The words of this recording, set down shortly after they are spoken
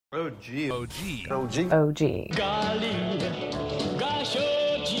OG. It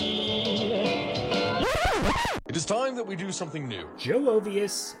is time that we do something new. Joe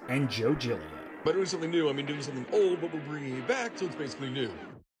Ovius and Joe Gillia. By doing something new, I mean doing something old, but we're bringing it back, so it's basically new.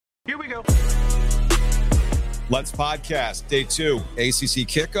 Here we go. Let's Podcast, Day 2, ACC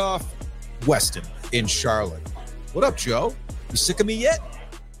Kickoff, Weston in Charlotte. What up, Joe? You sick of me yet?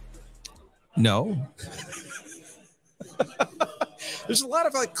 No. There's a lot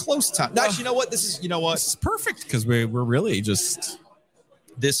of close time. Actually, you know what? This is perfect because we're really just.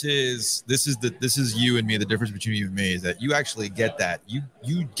 This is you and me. The difference between you and me is that you actually get that. You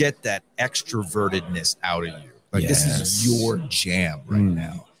get that extrovertedness out of you. Like This is your jam right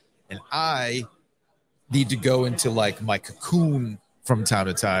now, and I need to go into my cocoon from time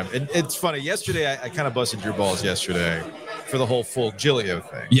to time. And it's funny. Yesterday, I kind of busted your balls yesterday for the whole full Gilio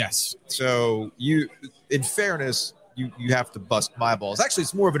thing. Yes. So you, in fairness, you have to bust my balls. Actually,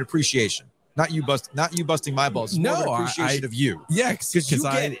 it's more of an appreciation. Not you busting my balls. It's more of an appreciation of you. Yeah, because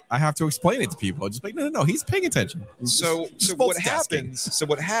I have to explain it to people. Just like, no, he's paying attention. So what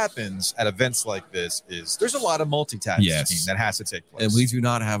happens at events like this is there's a lot of multitasking that has to take place. And we do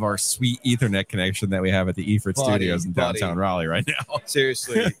not have our sweet Ethernet connection that we have at the Eford Studios in downtown Raleigh right now.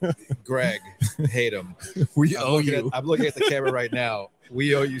 Seriously, Greg, hate him. I'm looking at the camera right now.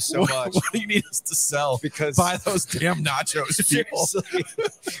 We owe you so much. What do you need us to sell? Because buy those damn nachos, people.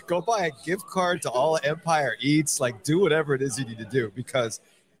 Go buy a gift card to all Empire Eats. Do whatever it is you need to do, because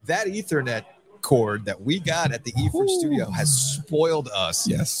that Ethernet cord that we got at the Eford Studio has spoiled us.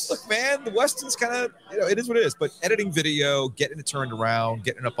 Yes. Look, man, the Weston's kind of, it is what it is. But editing video, getting it turned around,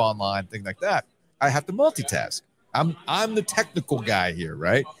 getting it up online, things like that, I have to multitask. I'm the technical guy here,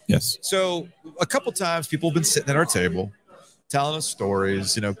 right? Yes. So a couple times people have been sitting at our table, telling us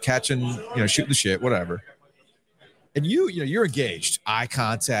stories, catching, shooting the shit, whatever. And you're engaged, eye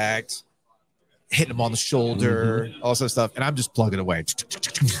contact, hitting them on the shoulder, all that stuff. And I'm just plugging away,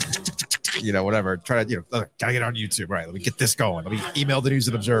 whatever. Try to, gotta get on YouTube. Right. Let me get this going. Let me email the News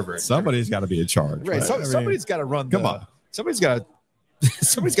and Observer. Somebody's got to be in charge. Right. Somebody's got to run. Come on. Somebody's got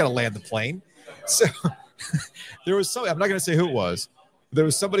to land the plane. So there was I'm not going to say who it was. There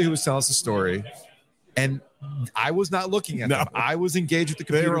was somebody who was telling us a story, and I was not looking at them. I was engaged with the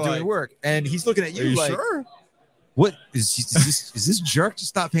computer doing work, and he's looking at you sure? What is this jerk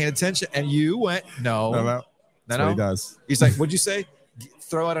just not paying attention? And you went, no. That's what he does. He's like, what'd you say?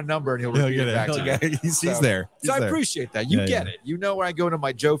 Throw out a number and he'll repeat it back to you. He's there. So I appreciate that. You get it. You know when I go into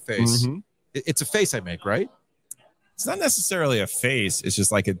my Joe face, it's a face I make, right? It's not necessarily a face. It's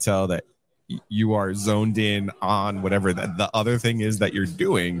just I could tell that you are zoned in on whatever the other thing is that you're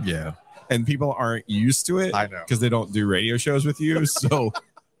doing. Yeah. And people aren't used to it. I know. Because they don't do radio shows with you. So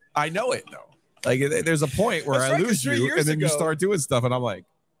I know it, though. There's a point where I lose you, and then you start doing stuff, and I'm like,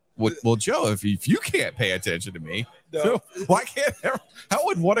 well, Joe, if you can't pay attention to me, why can't how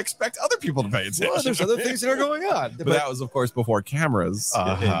would one expect other people to pay attention? Well, there's other things that are going on. But that was, of course, before cameras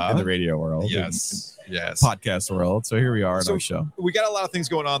in the radio world. Yes. Podcast world. So here we are in our show. We got a lot of things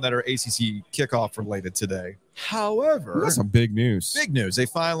going on that are ACC Kickoff related today. However, we got some big news. Big news. They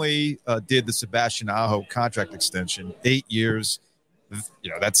finally did the Sebastian Aho contract extension, 8 years.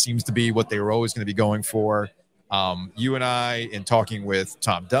 That seems to be what they were always going to be going for. You and I, in talking with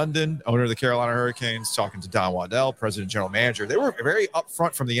Tom Dundon, owner of the Carolina Hurricanes, talking to Don Waddell, president general manager, they were very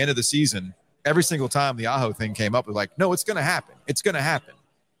upfront from the end of the season. Every single time the Aho thing came up, it was like, no, it's going to happen. It's going to happen.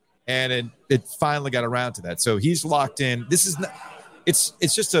 And it finally got around to that. So he's locked in. This is not, it's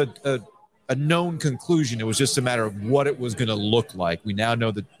just a known conclusion. It was just a matter of what it was going to look like. We now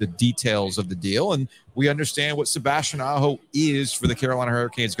know the details of the deal, and we understand what Sebastian Aho is for the Carolina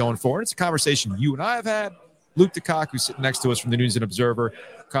Hurricanes going forward. It's a conversation you and I have had. Luke DeCock, who's sitting next to us from the News and Observer,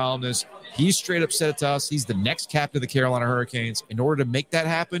 columnist, he's straight up said it to us. He's the next captain of the Carolina Hurricanes. In order to make that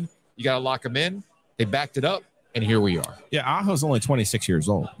happen, you got to lock him in. They backed it up, and here we are. Yeah, Aho's only 26 years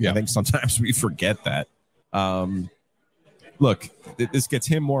old. Yeah. I think sometimes we forget that. Look, this gets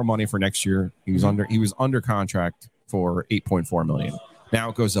him more money for next year. He was under contract for $8.4 million. Now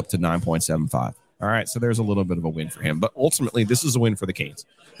it goes up to $9.75. All right, so there's a little bit of a win for him, but ultimately this is a win for the Canes.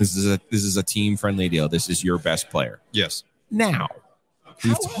 This is a team-friendly deal. This is your best player. Yes. Now,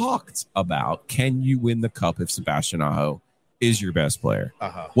 we've talked about, can you win the cup if Sebastian Aho is your best player?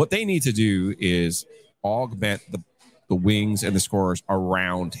 What they need to do is augment the wings and the scorers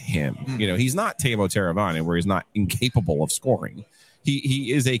around him. He's not Teuvo Teravainen, where he's not incapable of scoring.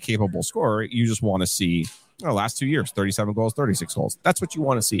 He is a capable scorer. You just want to see last 2 years, 37 goals, 36 goals. That's what you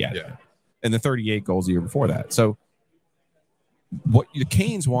want to see out of him. And the 38 goals the year before that. So what the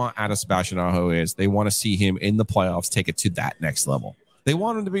Canes want out of Sebastian Aho is they want to see him in the playoffs take it to that next level. They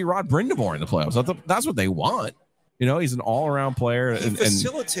want him to be Rod Brindamore in the playoffs. That's what they want. You know, he's an all-aroround player. He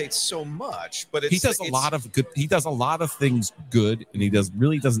facilitates so much, but he does a lot of good. He does a lot of things good, and he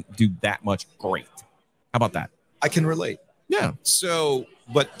really doesn't do that much great. How about that? I can relate. Yeah. So,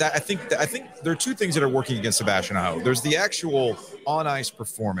 but I think there are two things that are working against Sebastian Aho. There's the actual on-ice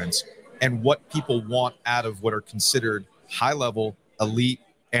performance and what people want out of what are considered high-level, elite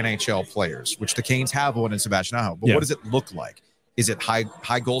NHL players, which the Canes have one in Sebastian Aho. But what does it look like? Is it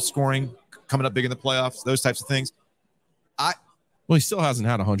high goal scoring, coming up big in the playoffs, those types of things? Well, he still hasn't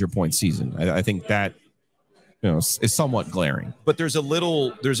had a 100-point season. I think that is somewhat glaring. But there's a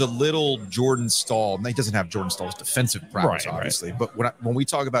little Jordan Staal. And he doesn't have Jordan Staal's defensive prowess, obviously. Right. But when we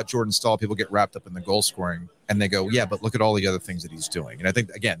talk about Jordan Staal, people get wrapped up in the goal scoring, and they go, "Yeah, but look at all the other things that he's doing." And I think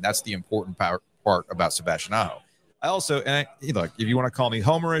again, that's the important part about Sebastian Aho. Look, if you want to call me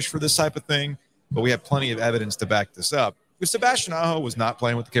homerish for this type of thing, but we have plenty of evidence to back this up. If Sebastian Aho was not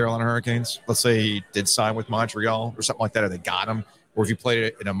playing with the Carolina Hurricanes, let's say he did sign with Montreal or something like that, or they got him, or if you played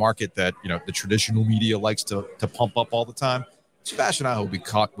it in a market that the traditional media likes to pump up all the time, Sebastian Aho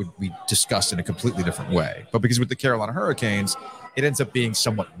would be discussed in a completely different way. But because with the Carolina Hurricanes, it ends up being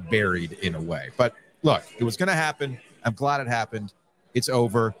somewhat buried in a way. But look, it was going to happen. I'm glad it happened. It's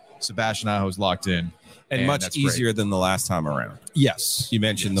over. Sebastian Aho is locked in, and much easier than the last time around. Yes, you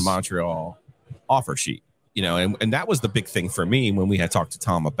mentioned the Montreal offer sheet. And that was the big thing for me when we had talked to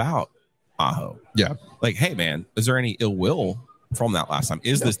Tom about Aho. Yeah. Like, hey, man, is there any ill will from that last time?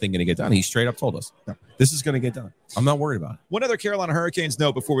 Is this thing going to get done? He straight up told us, this is going to get done. I'm not worried about it. One other Carolina Hurricanes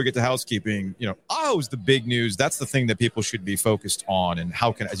note before we get to housekeeping, Aho's the big news. That's the thing that people should be focused on, and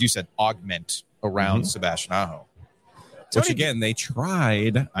how can, as you said, augment around Sebastian Aho. Which, again, they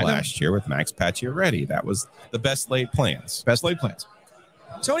tried last year with Max Pacioretty. That was the best laid plans.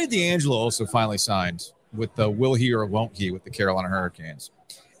 Tony DeAngelo also finally signed with the will he or won't he with the Carolina Hurricanes.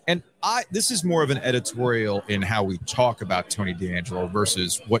 And this is more of an editorial in how we talk about Tony DeAngelo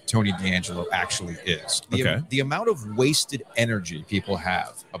versus what Tony DeAngelo actually is. The amount of wasted energy people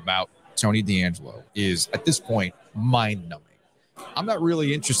have about Tony DeAngelo is, at this point, mind-numbing. I'm not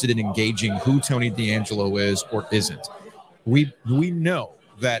really interested in engaging who Tony DeAngelo is or isn't. We know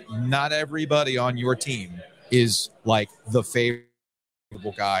that not everybody on your team is like the favorite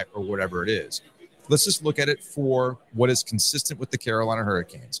guy or whatever it is. Let's just look at it for what is consistent with the Carolina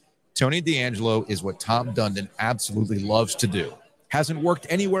Hurricanes. Tony DeAngelo is what Tom Dundon absolutely loves to do. Hasn't worked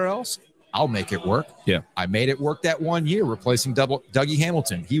anywhere else. I'll make it work. Yeah. I made it work that 1 year replacing Dougie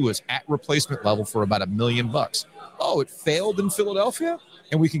Hamilton. He was at replacement level for about $1 million. Oh, it failed in Philadelphia,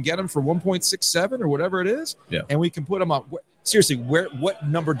 and we can get him for 1.67 or whatever it is. Yeah. And we can put him on. Seriously, what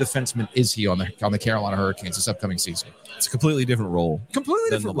number defenseman is he on the Carolina Hurricanes this upcoming season? It's a completely different role. Than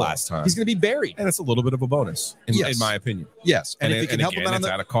the last time. He's going to be buried. And it's a little bit of a bonus, in my opinion. Yes. And if he can help him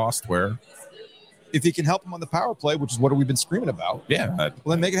at a cost where... If he can help him on the power play, which is what we've been screaming about, well,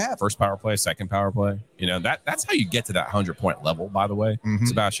 then make it happen. First power play, second power play. That's how you get to that 100-point level, by the way.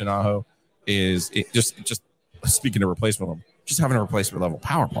 Sebastian Aho is just speaking of replacement level, just having a replacement level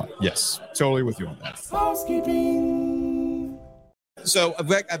power play. Yes, totally with you on that. Housekeeping. So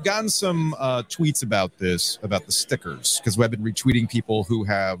I've gotten some tweets about the stickers, because I've been retweeting people who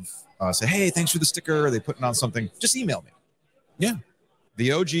have said, hey, thanks for the sticker. Are they putting on something? Just email me. Yeah.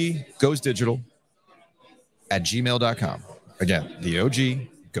 The OG goes digital at gmail.com. Again, the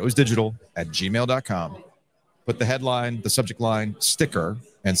OG goes digital at gmail.com. Put the headline, the subject line, sticker,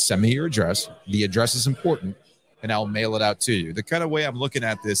 and send me your address. The address is important, and I'll mail it out to you. The kind of way I'm looking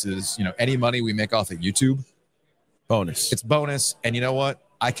at this is, any money we make off of YouTube, bonus. It's bonus. And you know what?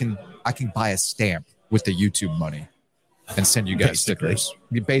 I can buy a stamp with the YouTube money and send you guys stickers.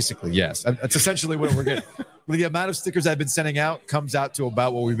 Basically, yes. That's essentially what we're getting. The amount of stickers I've been sending out comes out to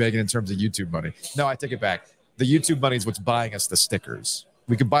about what we're making in terms of YouTube money. No, I take it back. The YouTube money is what's buying us the stickers.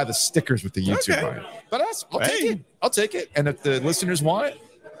 We can buy the stickers with the YouTube money. But I'll take it. And if the listeners want it,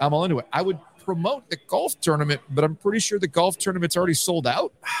 I'm all into it. I would promote the golf tournament, but I'm pretty sure the golf tournament's already sold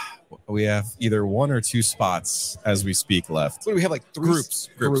out. We have either 1 or 2 spots as we speak left. What do we have, like 3 groups?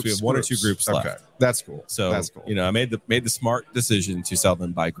 We have 1 or 2 groups left. Okay, that's cool. So I made the smart decision to sell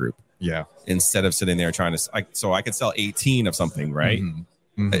them by group. Yeah. Instead of sitting there trying to, so I could sell 18 of something, right? Mm-hmm.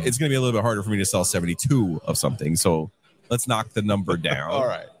 It's going to be a little bit harder for me to sell 72 of something. So let's knock the number down. All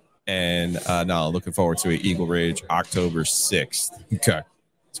right. And no, looking forward to it. Eagle Ridge, October 6th. Okay.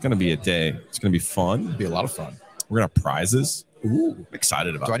 It's going to be a day. It's going to be fun. It'll be a lot of fun. We're going to have prizes. Ooh. I'm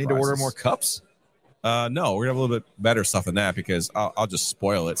excited about it. Do I need to order more cups? No, we're going to have a little bit better stuff than that, because I'll just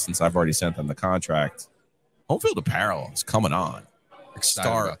spoil it since I've already sent them the contract. Home field apparel is coming on.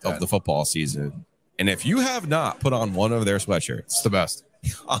 Start of the football season. And if you have not put on one of their sweatshirts, It's the best.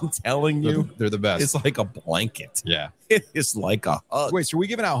 I'm telling you, They're the best. it's like a blanket. Yeah. It is like a hug. Wait, so are we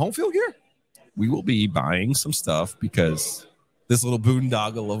giving out home field gear? We will be buying some stuff because this little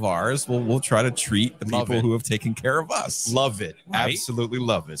boondoggle of ours we'll try to treat the Love people it. who have taken care of us. Love it. Right? Absolutely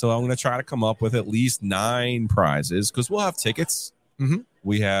love it. So I'm going to try to come up with at least 9 prizes because we'll have tickets. Mhm.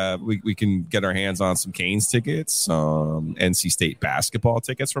 We can get our hands on some Canes tickets, some NC State basketball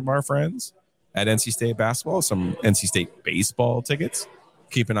tickets from our friends at NC State basketball, some NC State baseball tickets.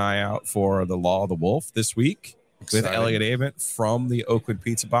 Keep an eye out for the Law of the Wolf this week with Elliot Avent from the Oakland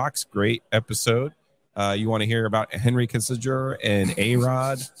Pizza Box. Great episode. You want to hear about Henry Kissinger and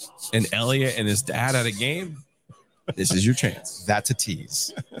A-Rod and Elliot and his dad at a game? This is your chance. That's a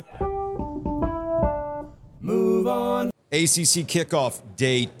tease. Move on. ACC Kickoff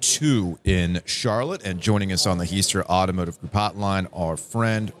Day 2 in Charlotte. And joining us on the Heister Automotive Group Hotline, our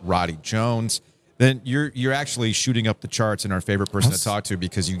friend Roddy Jones. Then you're actually shooting up the charts and our favorite person to talk to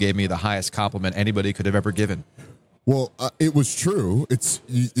because you gave me the highest compliment anybody could have ever given. Well, it was true. It's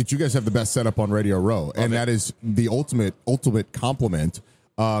that you guys have the best setup on Radio Row, and that is the ultimate compliment.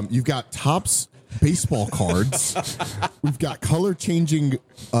 You've got Topps baseball cards. We've got color changing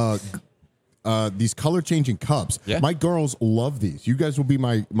these color changing cups. Yeah. My girls love these. You guys will be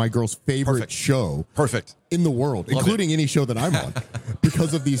my girls' favorite Perfect. show Perfect. in the world, including any show that I'm on,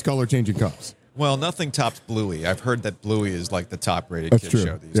 because of these color changing cups. Well, nothing tops Bluey. I've heard that Bluey is like the top rated That's kid true.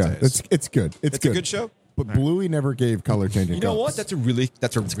 show these Yeah, days. it's good. It's a good show? But Bluey never gave color changing. You know what? That's a really a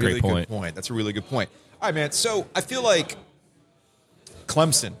really great good point. That's a really good point. All right, man. So I feel like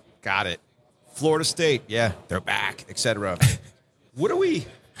Clemson got it. Florida State, yeah, they're back, etc. What are we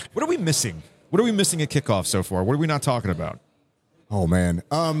missing? What are we missing at kickoff so far? What are we not talking about? Oh man,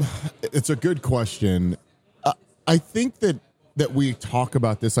 it's a good question. I think that we talk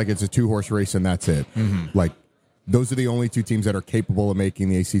about this like it's a 2-horse race and that's it. Mm-hmm. Like those are the only 2 teams that are capable of making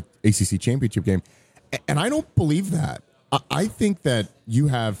the ACC championship game, and I don't believe that. I think that you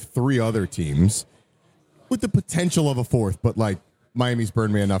have 3 other teams with the potential of a 4th, but like Miami's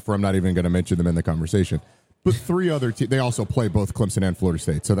burned me enough where I'm not even going to mention them in the conversation. But 3 other teams, they also play both Clemson and Florida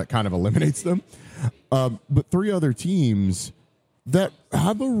State, so that kind of eliminates them. But 3 other teams that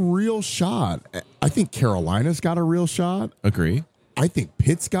have a real shot. I think Carolina's got a real shot. Agree. I think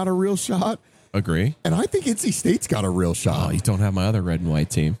Pitt's got a real shot. Agree. And I think NC State's got a real shot. Oh, you don't have my other red and white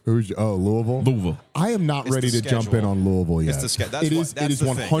team. Louisville? Louisville. I am not It's ready the to jump in schedule. on Louisville yet. It's the that's it what- is that's it is the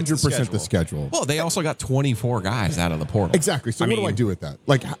thing. It's the 100% the schedule. Well, they also got 24 guys out of the portal. Exactly. So what do I do with that?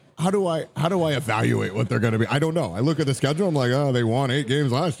 Like, how do I evaluate what they're going to be? I don't know. I look at the schedule. I'm like, oh, they won 8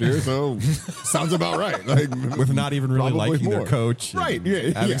 games last year, so sounds about right. Like, With not even really probably liking their more. coach. Right. and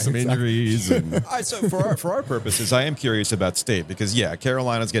Yeah. Having some exactly. injuries. And, All right, so for our purposes, I am curious about State because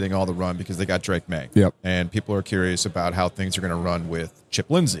Carolina's getting all the run because they got Drake May. Yep. And people are curious about how things are going to run with Chip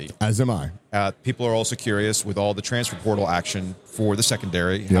Lindsey. As am I. People are also curious with all the transfer portal action for the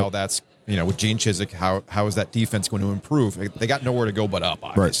secondary, how that's with Gene Chizik, how is that defense going to improve? They got nowhere to go but up,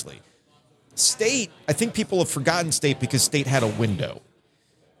 obviously. Right. State, I think people have forgotten State because State had a window.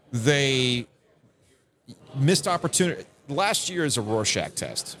 They missed opportunity. Last year is a Rorschach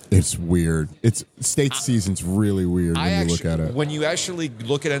test. It's weird. It's State season's really weird when you look at it. When you actually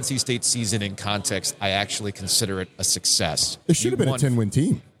look at NC State's season in context, I actually consider it a success. It should have been a 10-win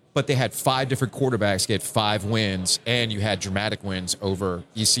team. But they had 5 different quarterbacks get 5 wins, and you had dramatic wins over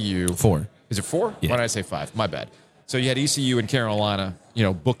ECU. 4. Is it 4? Yeah. Why did I say 5? My bad. So you had ECU and Carolina,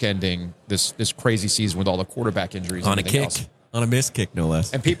 bookending this crazy season with all the quarterback injuries on and a everything kick. else. On a missed kick, no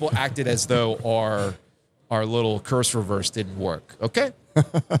less. And people acted as though our little curse reverse didn't work. Okay?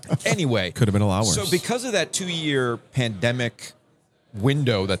 Anyway. Could have been a lot worse. So because of that 2-year pandemic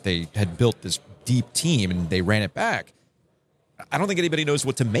window that they had built this deep team and they ran it back, I don't think anybody knows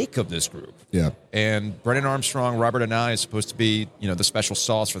what to make of this group. Yeah. And Brennan Armstrong, Robert Anai is supposed to be, the special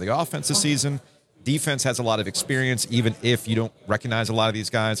sauce for the offense this season. Defense has a lot of experience, even if you don't recognize a lot of these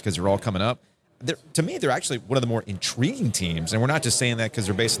guys because they're all coming up. To me, they're actually one of the more intriguing teams, and we're not just saying that because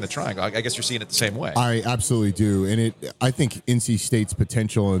they're based in the triangle. I guess you're seeing it the same way. I absolutely do, and I think NC State's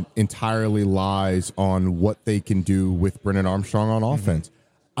potential entirely lies on what they can do with Brennan Armstrong on offense.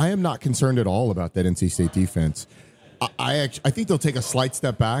 I am not concerned at all about that NC State defense. I think they'll take a slight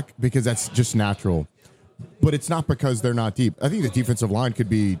step back because that's just natural. But it's not because they're not deep. I think the defensive line could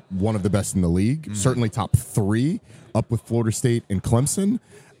be one of the best in the league, certainly top 3, up with Florida State and Clemson.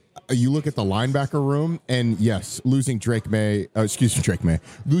 You look at the linebacker room, and yes, losing Drake Thomas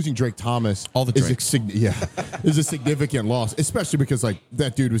All the is a significant loss, especially because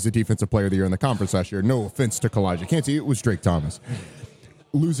that dude was the defensive player of the year in the conference last year. No offense to Kalijah Kancey, it was Drake Thomas.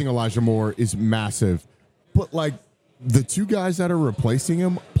 losing Elijah Moore is massive. But, like, the two guys that are replacing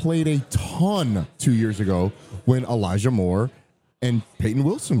him played a ton 2 years ago when Elijah Moore and Peyton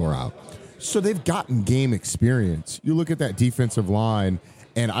Wilson were out. So they've gotten game experience. You look at that defensive line,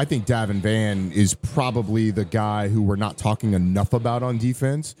 and I think Davin Vann is probably the guy who we're not talking enough about on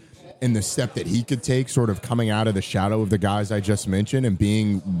defense, and the step that he could take sort of coming out of the shadow of the guys I just mentioned and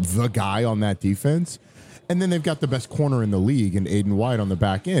being the guy on that defense. And then they've got the best corner in the league in Aiden White on the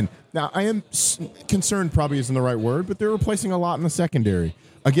back end. Now, I am concerned probably isn't the right word, but they're replacing a lot in the secondary.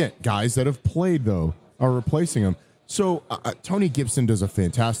 Again, guys that have played, though, are replacing them. So Tony Gibson does a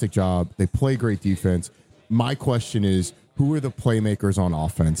fantastic job. They play great defense. My question is, who are the playmakers on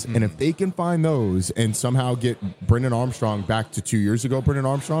offense? And if they can find those and somehow get Brendan Armstrong back to 2 years ago, Brendan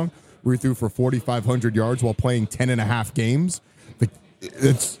Armstrong, we threw for 4,500 yards while playing 10 and a half games.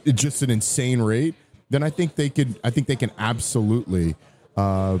 It's just an insane rate. Then I think they can absolutely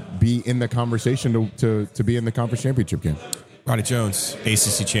be in the conversation to be in the conference championship game. Roddy Jones,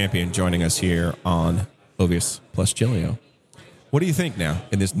 ACC champion, joining us here on Ovius plus Gilio. What do you think now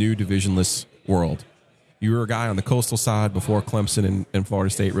in this new divisionless world? You were a guy on the coastal side before Clemson and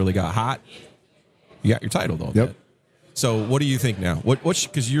Florida State really got hot. You got your title, though. Yep. So what do you think now?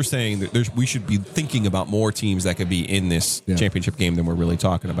 Because you're saying that we should be thinking about more teams that could be in this championship game than we're really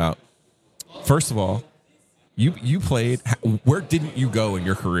talking about. First of all, you played. Where didn't you go in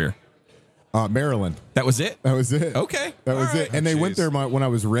your career? Maryland. That was it? That was it. Okay. That was it. And they went there when I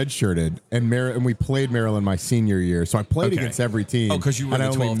was redshirted, and we played Maryland my senior year. So I played against every team. Oh, because you were and in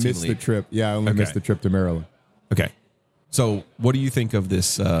the 12-team I only missed league. the trip. Yeah, I only missed the trip to Maryland. Okay. So what do you think of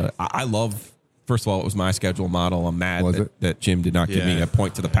this? I love, first of all, it was my schedule model. I'm mad that Jim did not give me a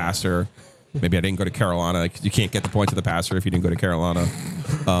point to the passer. Maybe I didn't go to Carolina. You can't get the point to the passer if you didn't go to Carolina.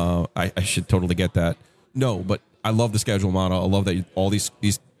 I should totally get that. No, but I love the schedule model. I love that all these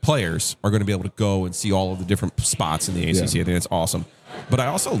players are going to be able to go and see all of the different spots in the ACC. I think it's awesome. But I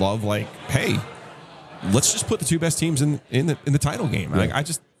also love, like, hey, let's just put the two best teams in the title game. Yeah. Like,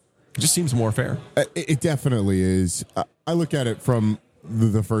 it just seems more fair. It definitely is. I look at it from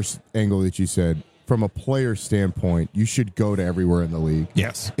the first angle that you said. From a player standpoint, you should go to everywhere in the league.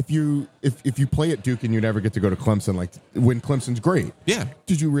 Yes. If you play at Duke and you never get to go to Clemson, like when Clemson's great. Yeah.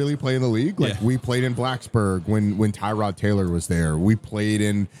 Did you really play in the league? Like we played in Blacksburg when Tyrod Taylor was there. We played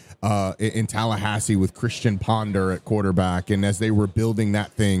in Tallahassee with Christian Ponder at quarterback, and as they were building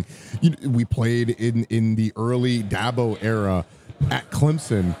that thing, we played in the early Dabo era at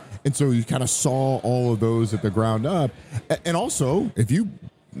Clemson. And so you kind of saw all of those at the ground up. And also,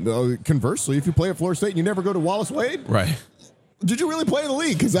 conversely, if you play at Florida State and you never go to Wallace Wade, right? Did you really play in the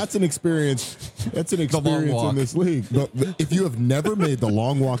league? Because that's an experience. That's an experience in this league. But if you have never made the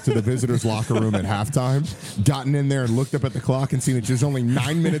long walk to the visitors' locker room at halftime, gotten in there and looked up at the clock and seen that there's only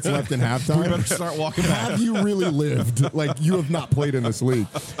 9 minutes left in halftime, we better start walking back. Have you really lived? Like, you have not played in this league.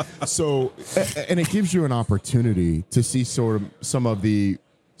 So, and it gives you an opportunity to see sort of some of the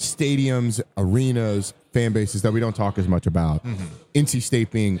stadiums, arenas, fan bases that we don't talk as much about. Mm-hmm. NC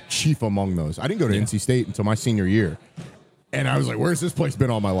State being chief among those. I didn't go to NC State until my senior year. And I was like, where's this place been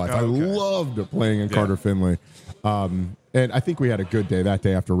all my life? I loved playing in Carter Finley. And I think we had a good day that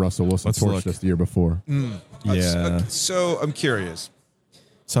day after Russell Wilson torched us the year before. Yeah. So I'm curious.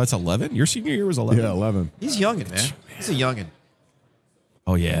 So that's 11? Your senior year was 11? Yeah, 11. He's youngin', man. He's a youngin'.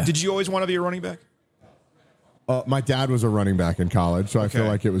 Oh, yeah. Did you always want to be a running back? My dad was a running back in college, so I feel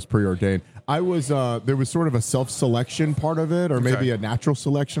like it was preordained. I was there was sort of a self-selection part of it, or maybe a natural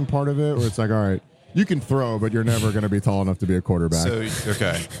selection part of it, where it's like, all right, you can throw, but you're never going to be tall enough to be a quarterback. So,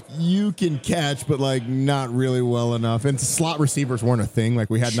 you can catch, but like not really well enough. And slot receivers weren't a thing. Like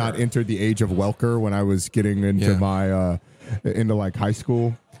we had not entered the age of Welker when I was getting into my into like high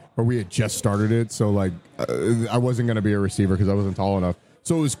school, or we had just started it. So like I wasn't going to be a receiver because I wasn't tall enough.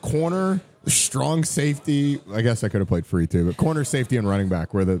 So it was corner, strong safety. I guess I could have played free too, but corner, safety, and running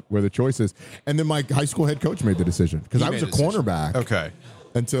back were the choices. And then my high school head coach made the decision because I was a cornerback. Okay.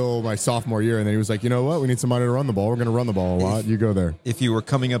 Until my sophomore year, and then he was like, you know what? We need somebody to run the ball. We're going to run the ball a lot. You go there. If you were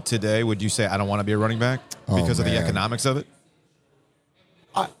coming up today, would you say, I don't want to be a running back because of the economics of it?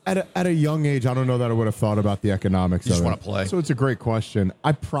 At a young age, I don't know that I would have thought about the economics of it. You just want to play. So it's a great question.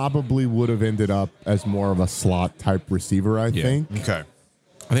 I probably would have ended up as more of a slot type receiver, I think. Okay.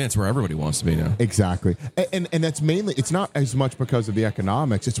 I think that's where everybody wants to be now. Exactly. And that's mainly, it's not as much because of the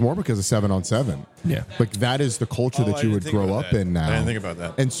economics. It's more because of 7-on-7. Yeah. Like that is the culture that you would grow up in now. I didn't think about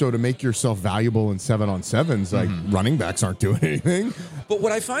that. And so to make yourself valuable in 7-on-7s, like running backs aren't doing anything. But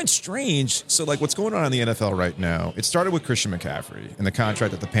what I find strange, so like what's going on in the NFL right now, it started with Christian McCaffrey and the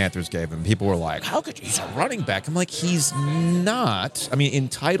contract that the Panthers gave him. People were like, how could you? He's a running back. I'm like, he's not. I mean, in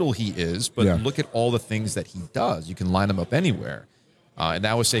title he is, but look at all the things that he does. You can line him up anywhere. And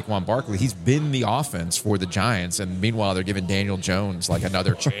that was Saquon Barkley. He's been the offense for the Giants, and meanwhile they're giving Daniel Jones like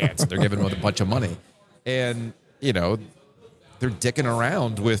another chance. They're giving him a bunch of money, and you know they're dicking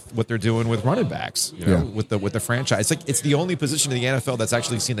around with what they're doing with running backs. You know, with the franchise. It's the only position in the NFL that's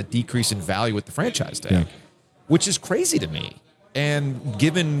actually seen a decrease in value with the franchise tag, which is crazy to me. And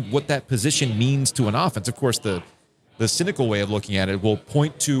given what that position means to an offense, of course the cynical way of looking at it will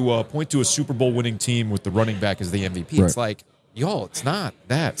point to a Super Bowl winning team with the running back as the MVP. Right. It's like, y'all, it's not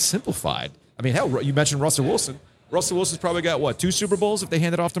that simplified. I mean, hell, you mentioned Russell Wilson. Russell Wilson's probably got, 2 Super Bowls if they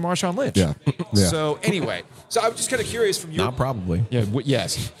hand it off to Marshawn Lynch? Yeah. So, anyway. So, I was just kind of curious from your... Not probably. Yeah,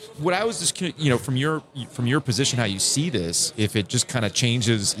 yes. What I was just, from your position, how you see this, if it just kind of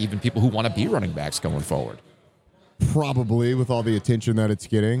changes even people who want to be running backs going forward. Probably, with all the attention that it's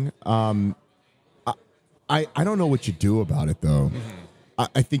getting. I don't know what you do about it, though.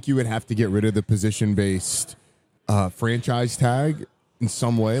 I think you would have to get rid of the position-based franchise tag in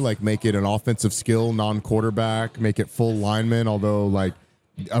some way, like make it an offensive skill, non-quarterback, make it full lineman, although like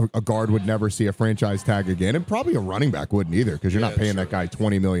a guard would never see a franchise tag again, and probably a running back wouldn't either, because you're not paying that guy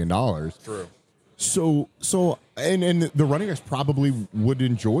 $20 million. True. So and the running backs probably would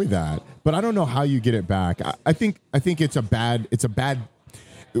enjoy that, but I don't know how you get it back. I think it's a bad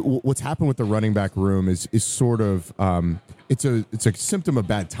what's happened with the running back room is sort of it's a symptom of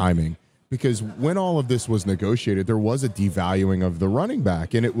bad timing. Because when all of this was negotiated, there was a devaluing of the running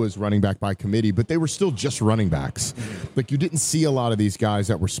back, and it was running back by committee, but they were still just running backs. Like, you didn't see a lot of these guys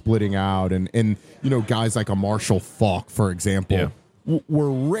that were splitting out, and guys like a Marshall Faulk, for example,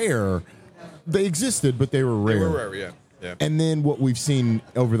 were rare. They existed, but they were rare. They were rare, yeah. And then what we've seen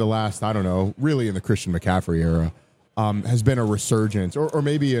over the last, I don't know, really in the Christian McCaffrey era, has been a resurgence or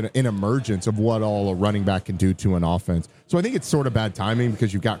maybe an emergence of what all a running back can do to an offense. So I think it's sort of bad timing,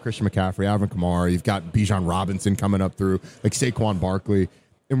 because you've got Christian McCaffrey, Alvin Kamara, you've got Bijan Robinson coming up through, like Saquon Barkley,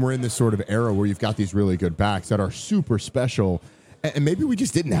 and we're in this sort of era where you've got these really good backs that are super special, and maybe we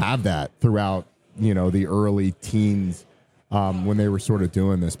just didn't have that throughout the early teens when they were sort of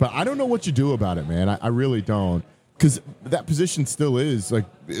doing this. But I don't know what you do about it, man. I really don't, because that position still is like,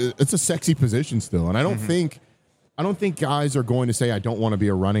 it's a sexy position still, and I don't think guys are going to say, I don't want to be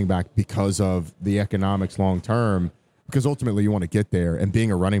a running back because of the economics long term, because ultimately you want to get there. And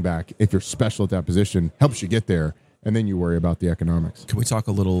being a running back, if you're special at that position, helps you get there. And then you worry about the economics. Can we talk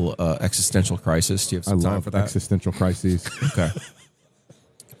a little existential crisis? Do you have some time for that? Existential crises. Okay.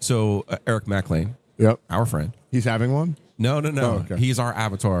 So Eric McLean, our friend. He's having one? No. Oh, okay. He's our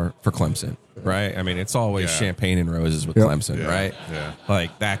avatar for Clemson, right? I mean, it's always champagne and roses with Clemson, right? Yeah.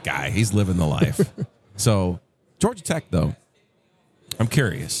 Like that guy, he's living the life. So Georgia Tech, though, I'm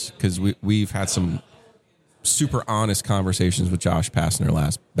curious, because we've had some super honest conversations with Josh Pastner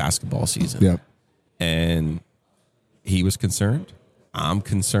last basketball season. Yep. And he was concerned. I'm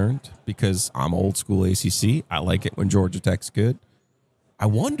concerned because I'm old school ACC. I like it when Georgia Tech's good. I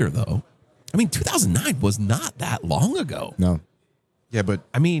wonder, though. I mean, 2009 was not that long ago. No. Yeah, but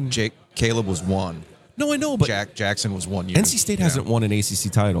I mean, Caleb was one. No, I know, but Jackson was 1 year. NC State hasn't won an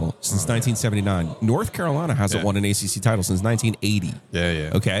ACC title since 1979. North Carolina hasn't won an ACC title since 1980.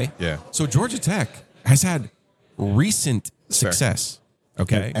 Yeah. Okay? Yeah. So Georgia Tech has had recent success.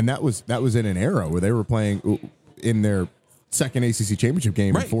 Okay? And that was in an era where they were playing in their second ACC championship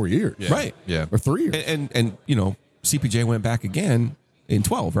game in 4 years. Yeah. Right. Yeah. Or 3 years. And CPJ went back again in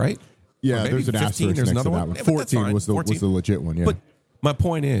 12, right? Yeah, there's an 15, asterisk there's next another to that one. one. Yeah, but that's 14 fine. was the legit one, yeah. But my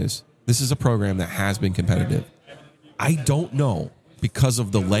point is, this is a program that has been competitive. I don't know, because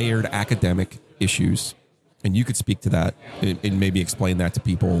of the layered academic issues, and you could speak to that and maybe explain that to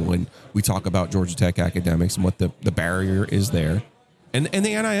people when we talk about Georgia Tech academics and what the barrier is there, and the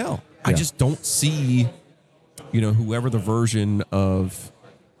NIL. I just don't see, whoever the version of,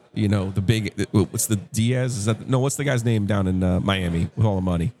 the big, what's the Diaz? What's the guy's name down in Miami with all the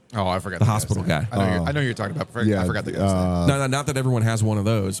money? Oh, I forgot. The hospital guy. I know you're talking about. I forgot the guy's name. No, not that everyone has one of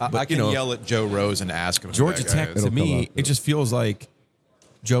those. But, I can yell at Joe Rose and ask him. Who Georgia that guy Tech, is. to me, it just feels like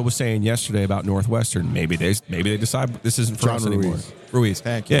Joe was saying yesterday about Northwestern. Maybe they decide this isn't for us anymore. Ruiz.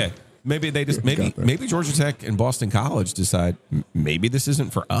 Thank you. Yeah. Maybe they just maybe Georgia Tech and Boston College decide maybe this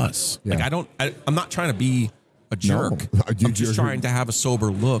isn't for us. Yeah. Like I'm not trying to be a jerk. No. I'm just trying to have a sober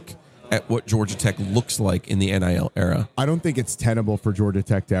look at what Georgia Tech looks like in the NIL era. I don't think it's tenable for Georgia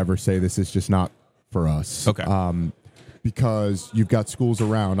Tech to ever say this is just not for us. Okay. Because you've got schools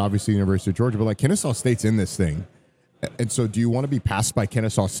around, obviously University of Georgia, but like Kennesaw State's in this thing. And so do you want to be passed by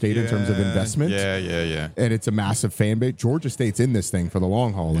Kennesaw State in terms of investment? Yeah. And it's a massive fan base. Georgia State's in this thing for the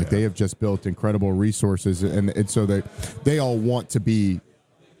long haul. Like they have just built incredible resources. And so they all want to be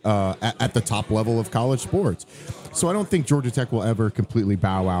at the top level of college sports. So I don't think Georgia Tech will ever completely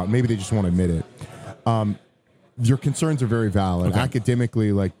bow out. Maybe they just won't admit it. Your concerns are very valid. Okay.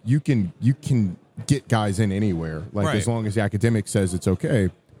 Academically, like you can get guys in anywhere, like as long as the academic says it's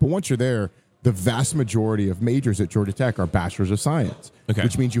okay. But once you're there, the vast majority of majors at Georgia Tech are bachelors of science,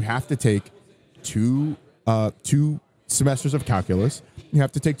 which means you have to take two semesters of calculus. You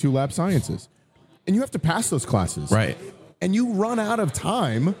have to take 2 lab sciences, and you have to pass those classes. Right. And you run out of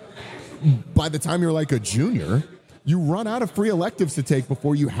time by the time you're like a junior. You run out of free electives to take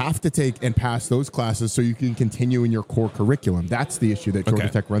before you have to take and pass those classes so you can continue in your core curriculum. That's the issue that Georgia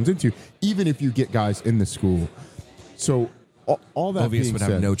Tech runs into, even if you get guys in the school. So all that Ovius being would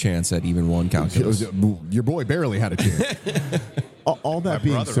said, have no chance at even 1 calculus. Your boy barely had a chance. all that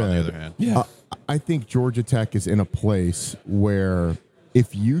being said, on the other hand. I think Georgia Tech is in a place where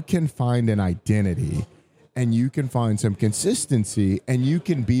if you can find an identity and you can find some consistency and you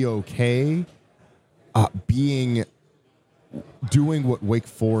can be okay doing what Wake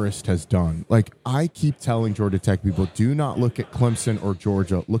Forest has done. Like, I keep telling Georgia Tech people, do not look at Clemson or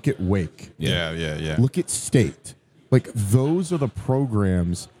Georgia. Look at Wake. Yeah. Look at State. Like, those are the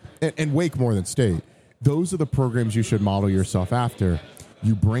programs, and Wake more than State. Those are the programs you should model yourself after.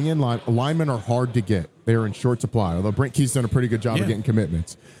 You bring in linemen are hard to get. They're in short supply. Although Brent Key's done a pretty good job of getting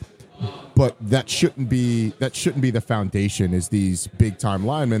commitments. But that shouldn't be the foundation, is these big-time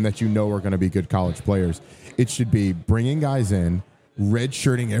linemen that you know are going to be good college players. It should be bringing guys in,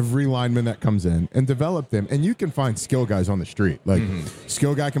 redshirting every lineman that comes in, and develop them. And you can find skill guys on the street. Like,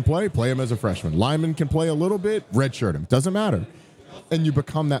 skill guy can play him as a freshman. Lineman can play a little bit, redshirt him. Doesn't matter. And you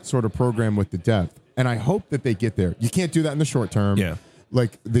become that sort of program with the depth. And I hope that they get there. You can't do that in the short term. Yeah.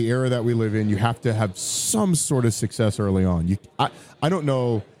 Like, the era that we live in, you have to have some sort of success early on. I don't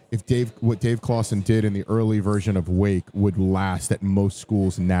know if what Dave Clawson did in the early version of Wake would last at most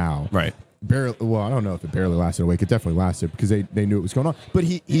schools now. Right. Barely, well, I don't know if it barely lasted a week. It definitely lasted because they knew what was going on. But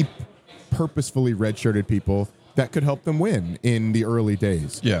he purposefully redshirted people that could help them win in the early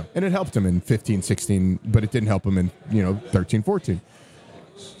days. Yeah. And it helped him in 15, 16, but it didn't help him in 13, 14.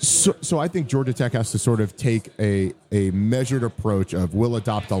 So I think Georgia Tech has to sort of take a measured approach of, we'll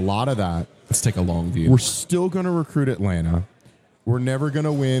adopt a lot of that. Let's take a long view. We're still going to recruit Atlanta. We're never going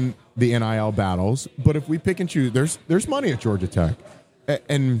to win the NIL battles. But if we pick and choose, there's money at Georgia Tech.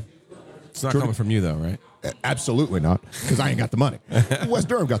 And it's not coming from you, though, right? Absolutely not, because I ain't got the money. West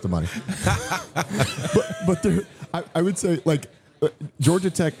Durham got the money. but I would say, like, Georgia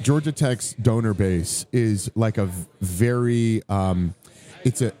Tech's donor base is like a very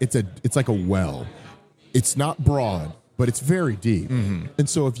it's like a well. It's not broad, but it's very deep. And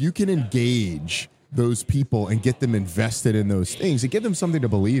so if you can engage those people and get them invested in those things and give them something to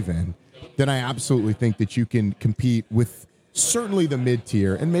believe in, then I absolutely think that you can compete with certainly the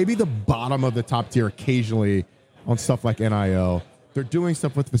mid-tier and maybe the bottom of the top tier occasionally on stuff like NIL. They're doing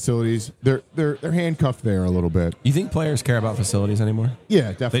stuff with facilities. They're handcuffed there a little bit. You think players care about facilities anymore?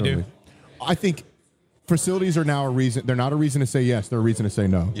 Yeah, definitely. They do. I think facilities are now a reason. They're not a reason to say yes. They're a reason to say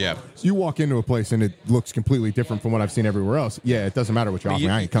no. Yeah. So you walk into a place and it looks completely different from what I've seen everywhere else. Yeah, it doesn't matter what you offer me.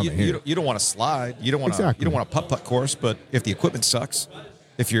 I ain't coming here. You don't want to slide. You don't want Exactly. You don't want a putt-putt course. But if the equipment sucks,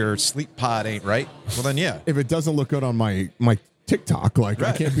 if your sleep pod ain't right, well then yeah. If it doesn't look good on my TikTok, like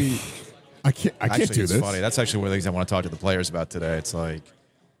I can't be. I can't Actually, do it's this. funny. That's actually one of the things I want to talk to the players about today. It's like,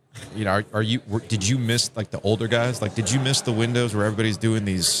 did you miss like the older guys? Like, did you miss the windows where everybody's doing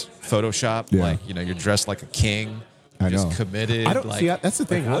these Photoshop? Yeah. Like, you're dressed like a king. I just know. committed. I don't like, see. That's the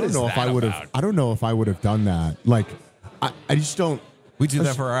thing. like, I don't know if I would have. I don't know if I would have done that. Like, I just don't. We do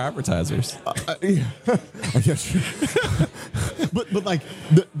that for our advertisers. I guess. but like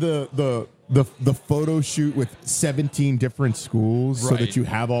the photo shoot with 17 different schools so that you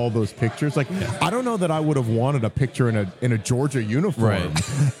have all those pictures. Like, I don't know that I would have wanted a picture in a Georgia uniform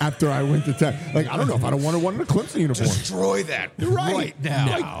after I went to Tech. Like, I don't know if I'd have wanted one in a Clemson uniform. Destroy that right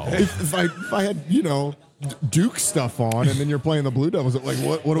now. Like, if I had Duke stuff on, and then you're playing the Blue Devils. Like,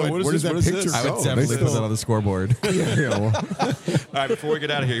 where does that picture go? I would definitely put that on the scoreboard. Well. All right, before we get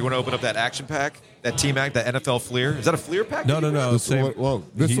out of here, you want to open up that action pack, that T Mac, that NFL Fleer? Is that a Fleer pack? No.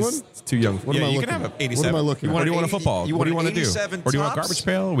 This He's one? too young. What am I you looking can have at? an 87. What am I looking Or at? do you want a football? You What do you want want to do? 87 Or do you want tops? garbage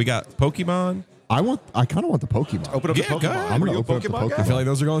pail? We got Pokemon. I kind of want the Pokemon. Open up the Yeah, go Pokemon. ahead. I'm Were gonna you a open up the Pokemon Pokemon. guy? I feel like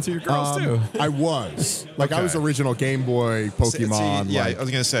those are going to your girls too. I was I was original Game Boy Pokemon. See, yeah, like, I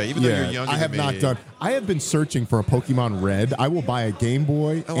was gonna say, even though you're younger I have than not me, done. I have been searching for a Pokemon Red. I will buy a Game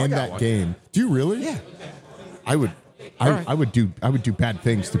Boy Oh, I and got that one. game. Do you really? Yeah. I would. right. I would do bad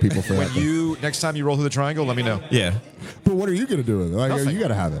things to people for When that. thing. you next time you roll through the triangle, let me know. Yeah. But what are you gonna do with it? Like, Nothing. you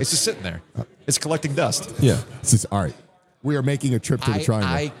gotta have it. It's just sitting there. It's collecting dust. Yeah. This is all right. We are making a trip to the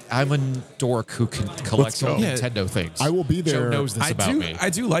triangle. I'm a dork who collects go. all Yeah. Nintendo things. I will be there. Joe knows this about me.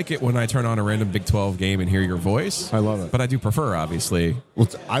 I do like it when I turn on a random Big 12 game and hear your voice. I love it. But I do prefer, obviously. Well,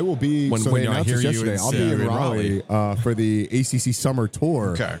 I will be When they I announced hear this you yesterday. in- I'll be yeah, in in Raleigh for the ACC Summer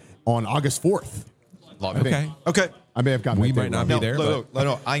Tour Okay. on August 4th. Love it. Okay. Okay. I may have gotten. We that might date not wrong. be there.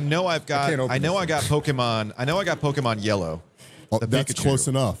 No. I know I've got. can't open I know this I got Pokemon. I know I got Pokemon Yellow. Oh, The that's Pikachu. close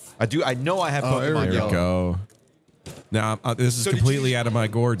enough. I do. I know I have Oh, there Pokemon we There Yellow. we go. Now, this is So did completely you- out of my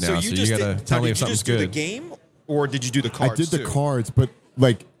gourd now, so you just got to did- tell now, me did if you something's just do the good. game, or did you do the cards? I did the too? cards, but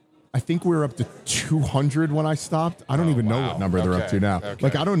like I think we were up to 200 when I stopped. I don't even know wow. what number they're up Okay, to now. okay.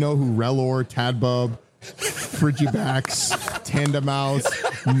 Like I don't know who Relor, Tadbub, Frigibax, Tandemouse,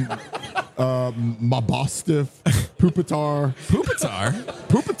 Mabostiff, Pupitar, Pupitar?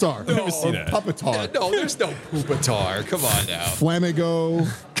 Pupitar, see that. Pupitar, No, there's no Pupitar. Come on now. Flamigo,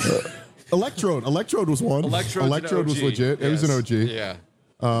 Electrode. Electrode was one. Electrode's an was OG. legit. It was an Yes. OG.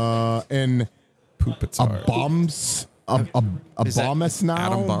 Yeah. And a Pupitar. bombs. A Is that- bomb now.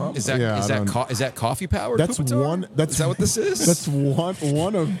 Atom bomb? Is that Yeah, is I that don't- is that coffee powered? That's Pupitar? one. That's Is that what this is? That's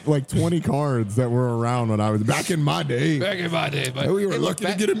one of like 20 cards that were around when I was back in my day. back in my day. But we were hey, look, lucky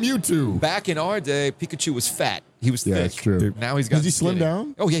back, to get a Mewtwo. back in our day, Pikachu was fat. He was Yeah, thick. that's true. Now he's got. Does he slim skinny.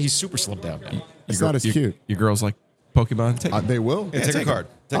 down? Oh yeah, he's super slimmed down now. It's not as cute. Your girls like Pokemon? Take it. They will. Yeah, take a card.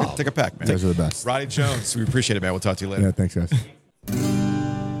 Take a pack, man. Those are the best. Roddy Jones. We appreciate it, man. We'll talk to you later. Yeah, thanks, guys.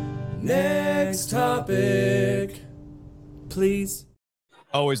 Next topic, please.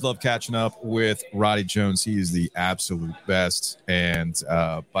 Always love catching up with Roddy Jones. He is the absolute best. And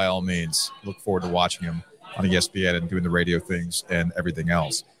by all means, look forward to watching him on ESPN and doing the radio things and everything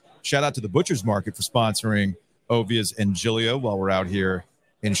else. Shout out to the Butcher's Market for sponsoring Ovia's and Giglio while we're out here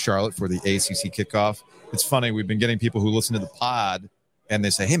in Charlotte for the ACC Kickoff. It's funny. We've been getting people who listen to the pod and they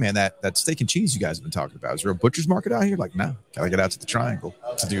say, hey, man, that steak and cheese you guys have been talking about, is there a Butcher's Market out here? Like, no, got to get out to the Triangle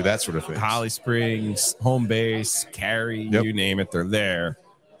to do that sort of thing. Holly Springs, Home Base, Cary, Yep. you name it, they're there.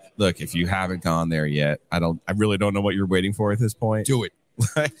 Look, if you haven't gone there yet, I really don't know what you're waiting for at this point. Do it.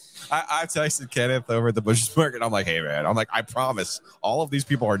 I texted Kenneth over at the Butcher's Market. I'm like, hey, man, I promise all of these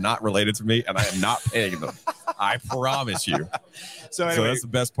people are not related to me and I am not paying them. I promise you. So So anyway, that's the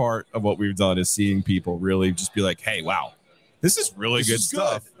best part of what we've done is seeing people really just be like, hey, wow, this is really good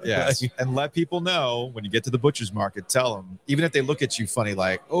stuff. Yes. And let people know when you get to the Butcher's Market, tell them, even if they look at you funny,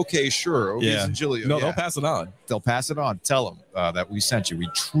 like, okay, sure, Ovia's Yeah. and Giglio. No, yeah. they'll pass it on. They'll pass it on. Tell them that we sent you. We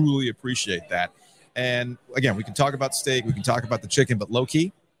truly appreciate that. And again, we can talk about steak, we can talk about the chicken, but low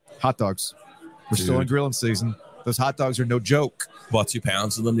key, hot dogs. We're still in grilling season. Those hot dogs are no joke. Bought 2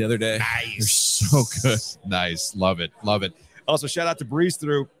 pounds of them the other day. Nice. They're so good. Nice. Love it. Love it. Also, shout out to Breeze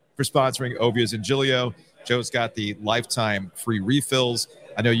Through for sponsoring Ovia's and Giglio. Joe's got the lifetime free refills.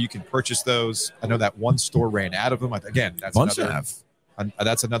 I know you can purchase those. I know that one store ran out of them. Again, that's Bunch another. have.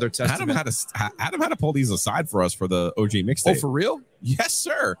 That's another Adam testament. had to pull these aside for us for the OG mixtape. Oh, for real? Yes,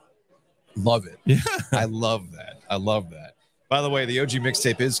 sir. Love it. Yeah. I love that. I love that. By the way, the OG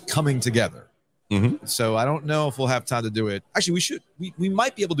mixtape is coming together. Mhm. So I don't know if we'll have time to do it. Actually, we should. We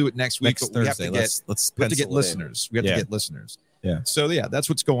might be able to do it next week. Next but we have Thursday. to get Let's we have to get pencil it in. listeners. We have Yeah. to get listeners. Yeah. So yeah, that's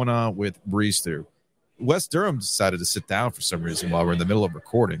what's going on with Breeze Through. Wes Durham decided to sit down for some reason while we're in the middle of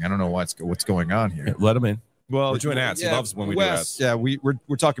recording. I don't know what's going on here. Let him in. Well, We're doing ads. He loves when we do Wes, ads. Yeah,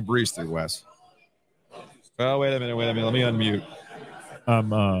 we're talking Breeze Through, Wes. Oh, wait a minute. Let me unmute.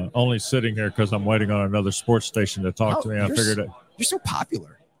 I'm only sitting here because I'm waiting on another sports station to talk to me. I you're figured s- it. You're so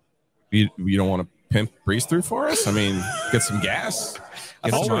popular. You don't want to pimp Breeze through for us? I mean, get some gas.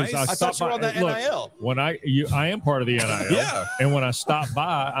 Get some Always, ice. I thought you were on that Look, NIL. When I am part of the NIL. Yeah. And when I stop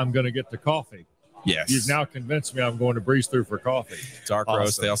by, I'm going to get the coffee. Yes. You've now convinced me I'm going to Breeze Through for coffee. Dark Awesome.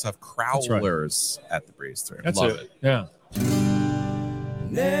 roast. They also have That's right. crowlers at the Breeze through. That's Love it. Yeah.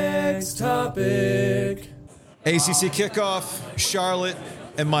 Next topic. ACC Kickoff, Charlotte,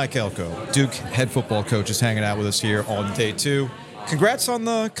 and Mike Elko, Duke head football coach, is hanging out with us here on day 2. Congrats on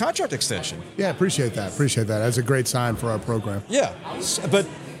the contract extension. Yeah, appreciate that. That's a great sign for our program. Yeah, but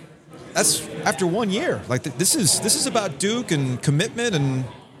that's after 1 year. Like this is about Duke and commitment, and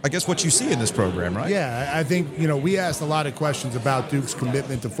I guess, what you see in this program, right? Yeah, I think, we asked a lot of questions about Duke's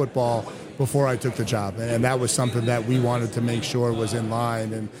commitment to football before I took the job. And that was something that we wanted to make sure was in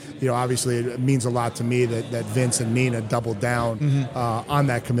line. And, obviously it means a lot to me that Vince and Nina doubled down on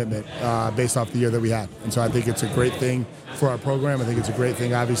that commitment based off the year that we had. And so I think it's a great thing for our program. I think it's a great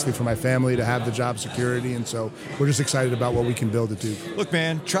thing, obviously, for my family to have the job security. And so we're just excited about what we can build at Duke. Look,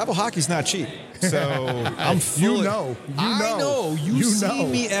 man, travel hockey's not cheap. So I'm fully, I know. You see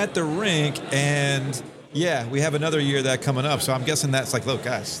me at the rink, and yeah, we have another year of that coming up. So I'm guessing that's like, look,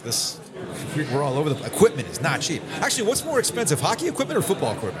 guys, we're all over the equipment is not cheap. Actually, what's more expensive, hockey equipment or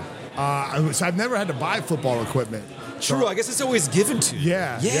football equipment? So I've never had to buy football equipment. True, I guess it's always given to you.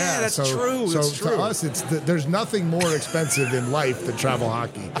 Yeah, that's true. So that's true. To us, there's nothing more expensive in life than travel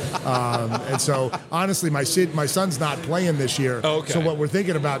hockey. And so, honestly, my son's not playing this year. Okay. So what we're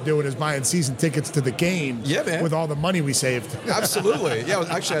thinking about doing is buying season tickets to the game. Yeah, man. With all the money we saved. Absolutely. Yeah,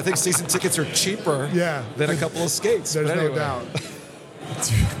 actually, I think season tickets are cheaper than a couple of skates. There's no doubt.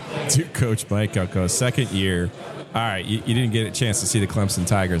 Duke coach Mike Elko, second year. All right, you didn't get a chance to see the Clemson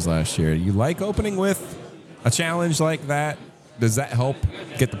Tigers last year. You like opening with a challenge like that? Does that help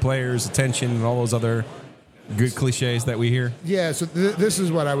get the players' attention and all those other good cliches that we hear? Yeah, so this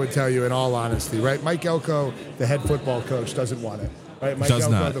is what I would tell you in all honesty, right? Mike Elko, the head football coach, doesn't want it. Right? Mike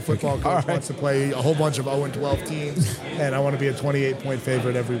Elko, the football coach, wants to play a whole bunch of 0-12 teams, and I want to be a 28-point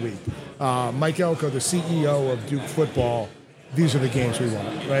favorite every week. Mike Elko, the CEO of Duke football, these are the games we want,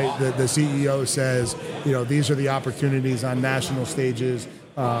 right? The CEO says, these are the opportunities on national stages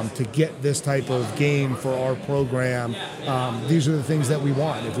to get this type of game for our program. These are the things that we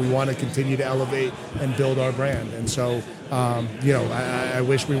want if we want to continue to elevate and build our brand. And so, I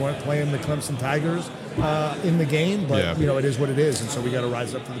wish we weren't playing the Clemson Tigers in the game, but, it is what it is. And so we got to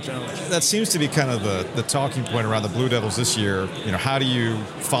rise up to the challenge. That seems to be kind of the talking point around the Blue Devils this year. How do you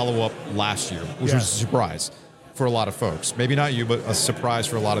follow up last year, which was a surprise for a lot of folks. Maybe not you, but a surprise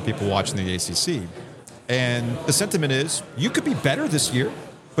for a lot of people watching the ACC. And the sentiment is you could be better this year,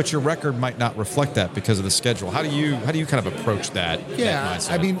 but your record might not reflect that because of the schedule. How do you kind of approach that? Yeah, that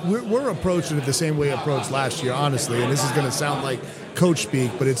mindset? I mean, we're approaching it the same way I approached last year, honestly. And this is going to sound like coach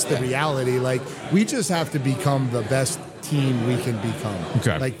speak, but it's the reality. Like, we just have to become the best team we can become.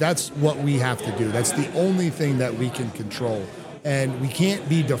 Okay. Like, that's what we have to do. That's the only thing that we can control. And we can't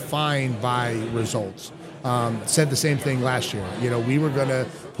be defined by results. Said the same thing last year. We were going to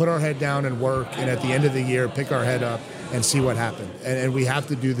put our head down and work, and at the end of the year, pick our head up and see what happened. And we have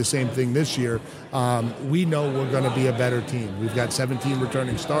to do the same thing this year. We know we're going to be a better team. We've got 17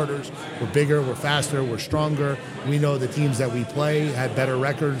 returning starters. We're bigger, we're faster, we're stronger. We know the teams that we play had better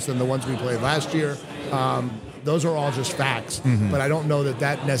records than the ones we played last year. Those are all just facts, but I don't know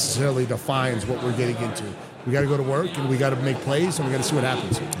that necessarily defines what we're getting into. We got to go to work, and we got to make plays, and we got to see what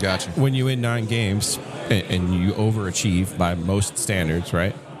happens. Gotcha. When you win 9 games and you overachieve by most standards,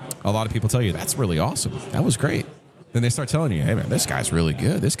 right? A lot of people tell you, that's really awesome. That was great. Then they start telling you, hey, man, this guy's really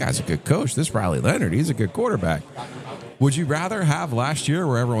good. This guy's a good coach. This Riley Leonard, he's a good quarterback. Would you rather have last year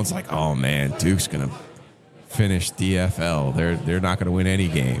where everyone's like, oh, man, Duke's going to finish DFL. They're not going to win any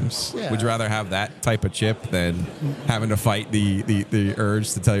games. Yeah. Would you rather have that type of chip than having to fight the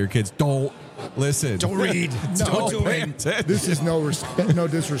urge to tell your kids, don't listen. Don't read. Don't do it. This is no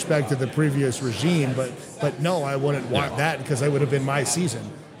disrespect to the previous regime, but no, I wouldn't want that because that would have been my season.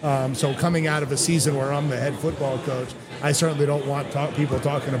 So coming out of a season where I'm the head football coach, I certainly don't want people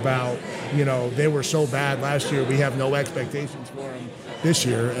talking about, they were so bad last year, we have no expectations for them this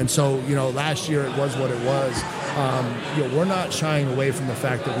year. And so, last year it was what it was. We're not shying away from the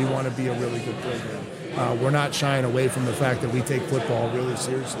fact that we want to be a really good program. We're not shying away from the fact that we take football really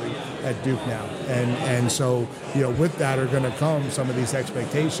seriously at Duke now. And so, with that are going to come some of these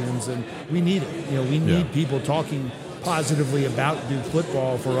expectations, and we need it. We need people talking positively about Duke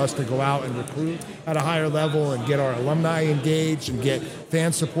football for us to go out and recruit at a higher level and get our alumni engaged and get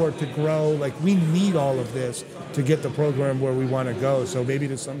fan support to grow. Like, we need all of this to get the program where we want to go. So maybe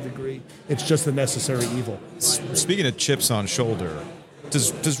to some degree, it's just a necessary evil. Speaking of chips on shoulder,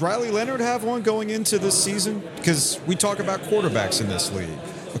 does Riley Leonard have one going into this season? Because we talk about quarterbacks in this league.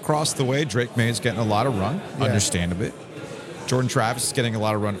 Across the way, Drake May's getting a lot of run, understandably. Jordan Travis is getting a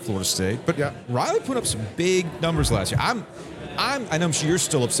lot of run at Florida State. But Riley put up some big numbers last year. I know you're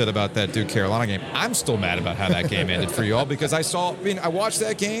still upset about that Duke-Carolina game. I'm still mad about how that game ended for you all because I watched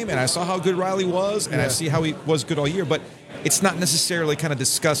that game and I saw how good Riley was and I see how he was good all year. But it's not necessarily kind of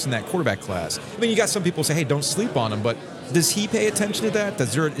discussed in that quarterback class. I mean, you got some people say, hey, don't sleep on him. But does he pay attention to that?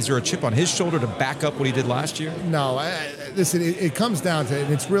 Is there a chip on his shoulder to back up what he did last year? No. Listen, it comes down to,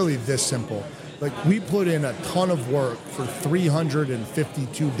 and it's really this simple. like we put in a ton of work for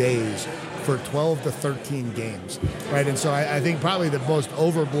 352 days for 12 to 13 games, right? And so I think probably the most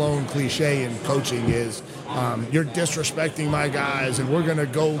overblown cliche in coaching is you're disrespecting my guys and we're going to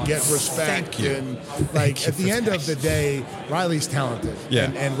go get respect. And like at the end of the day, Riley's talented.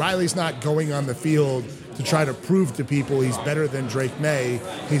 Yeah. And Riley's not going on the field to try to prove to people he's better than Drake May.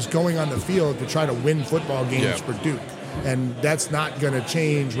 He's going on the field to try to win football games for Duke. And that's not going to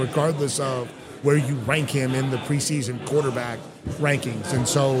change regardless of where you rank him in the preseason quarterback rankings. And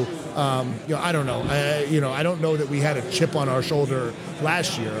so, I don't know. I don't know that we had a chip on our shoulder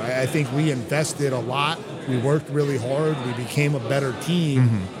last year. I think we invested a lot. We worked really hard. We became a better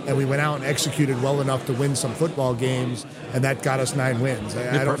team, and we went out and executed well enough to win some football games, and that got us 9 wins.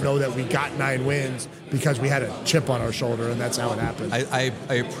 I don't know that we got 9 wins because we had a chip on our shoulder, and that's how it happened. I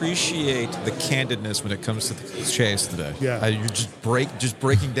appreciate the candidness when it comes to the cliches today. Yeah. You're just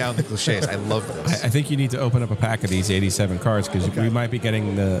breaking down the cliches. I love this. I think you need to open up a pack of these 87 cards because we might be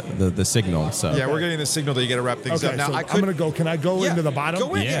getting the signal. So Yeah, we're getting the signal that you got to wrap things up. Now, so I'm going to go. Can I go into the bottom?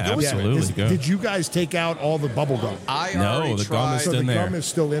 Go in. Yeah, Go in. absolutely. Go. Did you guys take out all the bubble gum? I No, already the tried. gum is So still the in there. gum is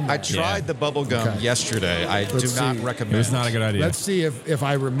still in there. I tried the bubble gum yesterday. I do Let's not see. recommend. It was not a good idea. Let's see if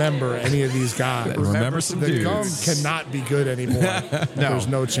I remember any of these guys. Remember some the dudes. gum cannot be good anymore. There's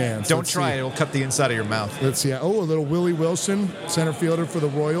no chance. Don't Let's try see. it. It'll cut the inside of your mouth. Let's see. Oh, a little Willie Wilson, center fielder for the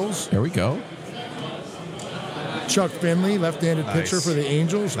Royals. There we go. Chuck Finley, left-handed Nice. pitcher for the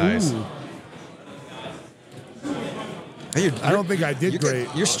Angels. Nice. Ooh, Hey, I don't think I did great.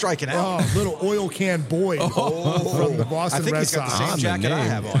 You're striking out. Oh, little oil can Boyd from the I Boston think Red he's got the Sox. same jacket I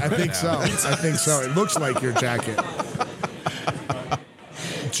have on. I think so. I think so. It looks like your jacket.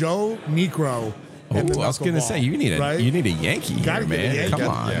 Joe Necro. Oh, I was going to say you need a Yankee here, Gotta get a man. Yankee. Come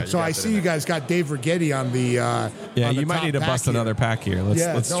on. Yeah, So I see you guys got Dave Rigetti on the. Yeah, on the you might top need to pack bust here. another pack here.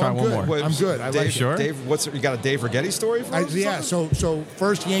 Let's no, try I'm one good. more. I'm good. I Dave, like it. Sure. Dave, you got a Dave Rigetti story for us? Yeah. So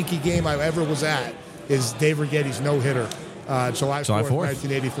first Yankee game I ever was at is Dave Rigetti's no hitter. July 4th,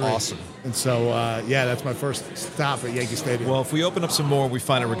 1983. Awesome. And so, that's my first stop at Yankee Stadium. Well, if we open up some more, we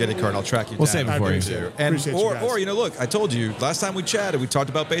find a Rigetti card, I'll track you We'll down. save it I for you. appreciate it. And Appreciate you guys. look, I told you last time we chatted, we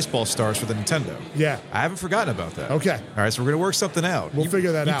talked about baseball stars for the Nintendo. Yeah. I haven't forgotten about that. Okay. All right, so we're gonna work something out. We'll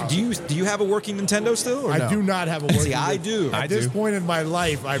figure that out. Do you have a working Nintendo still? Or I no? do not have a working. See, I do. At this point in my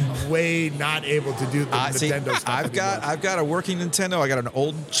life, I'm way not able to do the Nintendo stuff. I've got a working Nintendo. I got an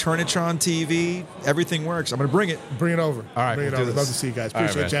old Trinitron TV. Everything works. I'm gonna bring it. Bring it over. All right, Bring it we'll do over. this. Love to see you guys. All right,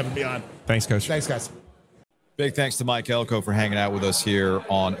 Appreciate you man. having me on. Thanks, Coach. Thanks, guys. Big thanks to Mike Elko for hanging out with us here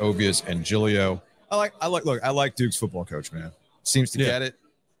on Ovius and Giglio. I like Duke's football coach, man. Seems to get it.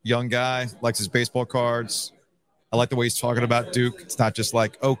 Young guy, likes his baseball cards. I like the way he's talking about Duke. It's not just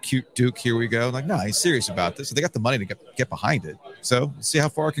like, oh, cute Duke, here we go. Like, no, he's serious about this. So they got the money to get behind it. So let's see how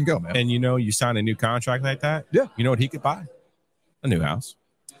far it can go, man. And you sign a new contract like that. Yeah. You know what he could buy? A new house.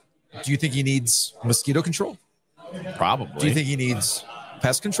 Do you think he needs mosquito control? Probably. Do you think he needs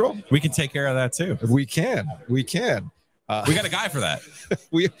pest control? we can take care of that too? We can. We got a guy for that.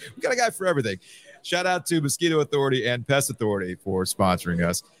 we got a guy for everything. Shout out to Mosquito Authority and Pest Authority for sponsoring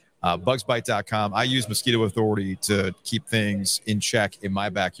us. Bugsbite.com. I use Mosquito Authority to keep things in check in my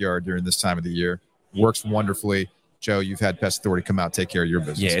backyard during this time of the year. Works wonderfully. Joe, you've had Pest Authority come out, take care of your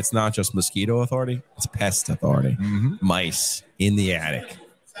business. Yeah, it's not just Mosquito Authority. It's Pest Authority. Mice in the attic.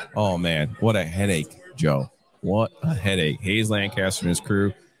 Oh, man. What a headache, Joe. What a headache. Hayes Lancaster and his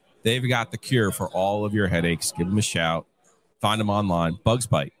crew, they've got the cure for all of your headaches. Give them a shout. Find them online,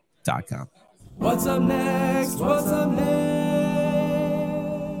 bugsbite.com. What's up next? What's up next?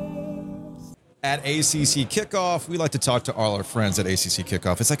 At ACC Kickoff, we like to talk to all our friends at ACC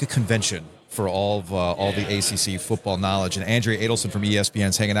Kickoff. It's like a convention for all the ACC football knowledge. And Andrea Adelson from ESPN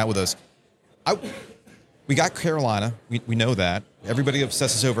is hanging out with us. We got Carolina. We know that. Everybody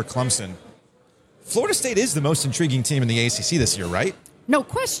obsesses over Clemson. Florida State is the most intriguing team in the ACC this year, right? No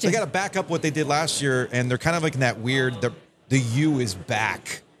question. They got to back up what they did last year, and they're kind of like in that weird, the U is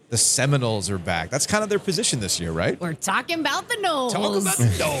back. The Seminoles are back. That's kind of their position this year, right? We're talking about the Knowles. Talk about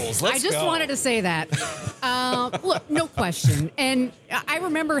the Knowles. I just wanted to say that. Look, no question. And I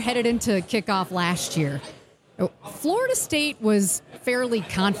remember headed into kickoff last year. Florida State was fairly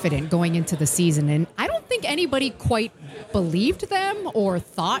confident going into the season, and I don't think anybody quite believed them or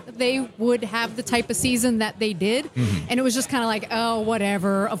thought they would have the type of season that they did. And it was just kind of like, oh,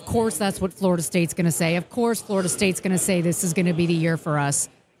 whatever. Of course, that's what Florida State's going to say. Of course, Florida State's going to say this is going to be the year for us.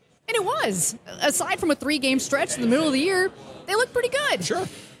 And it was. Aside from a 3-game stretch in the middle of the year, they looked pretty good. Sure.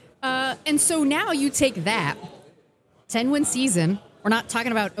 And so now you take that 10-win season, We're not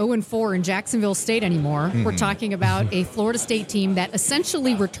talking about 0-4 in Jacksonville State anymore. We're talking about a Florida State team that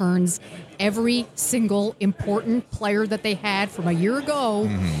essentially returns every single important player that they had from a year ago,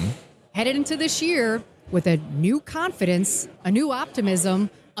 headed into this year with a new confidence, a new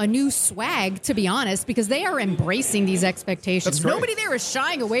optimism, a new swag, to be honest, because they are embracing these expectations. Nobody there is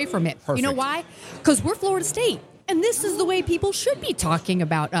shying away from it. You know why? Because we're Florida State, and this is the way people should be talking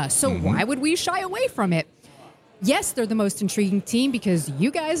about us. So why would we shy away from it? Yes, they're the most intriguing team because you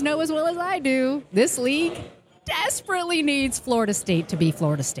guys know as well as I do, this league desperately needs Florida State to be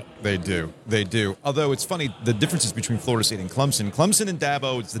Florida State. They do. They do. Although it's funny, the differences between Florida State and Clemson. Clemson and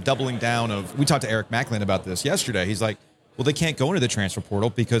Dabo, it's the doubling down of, we talked to Eric Macklin about this yesterday. He's like, well, they can't go into the transfer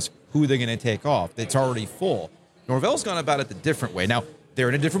portal because who are they going to take off? It's already full. Norvell's gone about it the different way. Now, they're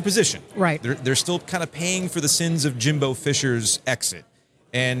in a different position. Right. They're still kind of paying for the sins of Jimbo Fisher's exit.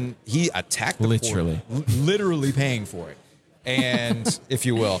 And he attacked the literally paying for it, and if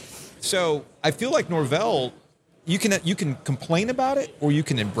you will. So I feel like Norvell, you can complain about it or you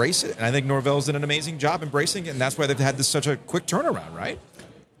can embrace it, and I think Norvell's done an amazing job embracing it, and that's why they've had such a quick turnaround, right?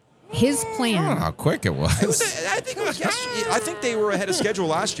 His plan. I don't know how quick it was. I think it was I think they were ahead of schedule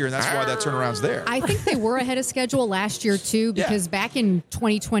last year, and that's why that turnaround's there. I think they were ahead of schedule last year, too, because back in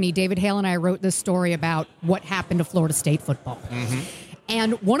 2020, David Hale and I wrote this story about what happened to Florida State football.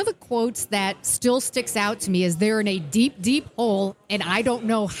 And one of the quotes that still sticks out to me is they're in a deep, deep hole, and I don't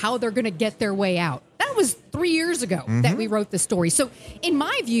know how they're going to get their way out. That was 3 years ago that we wrote this story. So in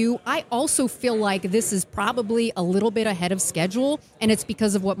my view, I also feel like this is probably a little bit ahead of schedule, and it's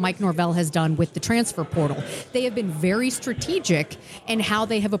because of what Mike Norvell has done with the transfer portal. They have been very strategic in how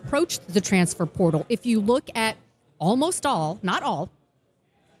they have approached the transfer portal. If you look at almost all, not all,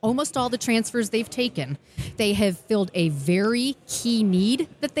 almost all the transfers they've taken, they have filled a very key need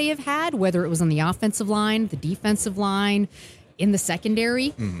that they have had, whether it was on the offensive line, the defensive line, in the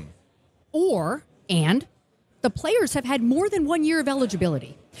secondary, and the players have had more than 1 year of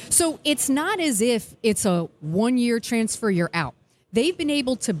eligibility. So it's not as if it's a 1 year transfer, you're out. They've been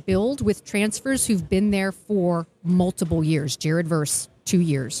able to build with transfers who've been there for multiple years. Jared Verse, 2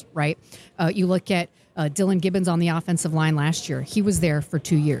 years, right? You look at Dylan Gibbons on the offensive line last year. He was there for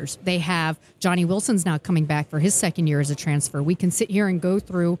 2 years. They have Johnny Wilson's now coming back for his second year as a transfer. We can sit here and go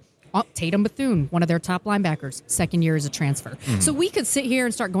through Tatum Bethune, one of their top linebackers, second year as a transfer. So we could sit here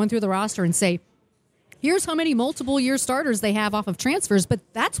and start going through the roster and say, here's how many multiple year starters they have off of transfers, but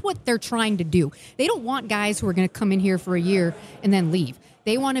that's what they're trying to do. They don't want guys who are going to come in here for a year and then leave.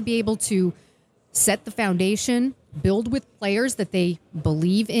 They want to be able to set the foundation, build with players that they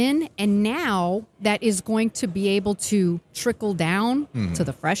believe in, and now that is going to be able to trickle down to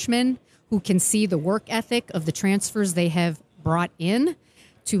the freshmen who can see the work ethic of the transfers they have brought in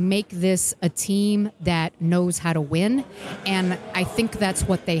to make this a team that knows how to win. And I think that's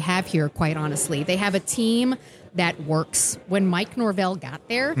what they have here, quite honestly. They have a team that works. When Mike Norvell got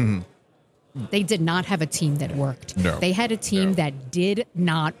there, they did not have a team that worked. No. They had a team that did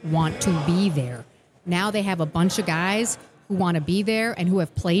not want to be there. Now they have a bunch of guys who want to be there and who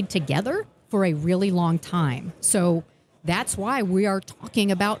have played together for a really long time. So that's why we are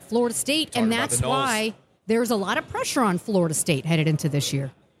talking about Florida State, and that's why there's a lot of pressure on Florida State headed into this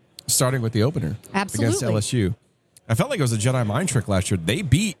year. Starting with the opener Absolutely. against LSU. I felt like it was a Jedi mind trick last year. They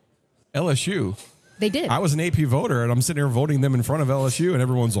beat LSU. They did. I was an AP voter, and I'm sitting here voting them in front of LSU, and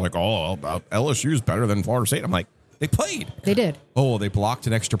everyone's like, oh, LSU is better than Florida State. I'm like, they played. They did. Oh, they blocked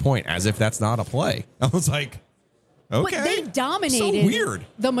an extra point as if that's not a play. I was like, okay. But they dominated so weird.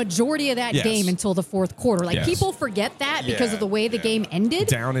 the majority of that game until the fourth quarter. Like, people forget that because of the way the game ended.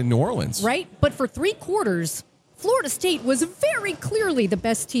 Down in New Orleans. Right? But for 3 quarters, Florida State was very clearly the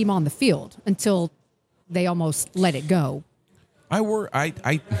best team on the field until they almost let it go. I worry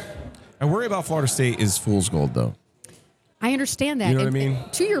about Florida State is fool's gold, though. I understand that. You know what I mean?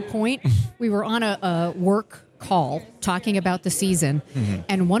 To your point, we were on a work call talking about the season,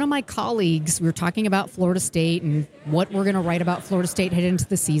 and one of my colleagues, we were talking about Florida State and what we're going to write about Florida State headed into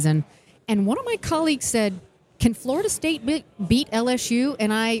the season, and one of my colleagues said, can Florida State beat LSU?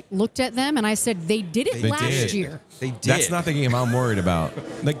 And I looked at them and I said, they did it last year. They did. That's not the game I'm worried about.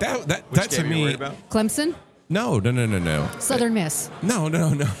 Like that to me. Worried about? Clemson? No. Southern Miss. No.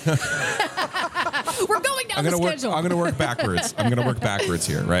 We're going down the schedule. I'm going to work backwards. I'm going to work backwards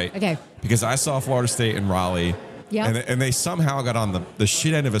here, right? Okay. Because I saw Florida State and Raleigh. Yeah. And they somehow got on the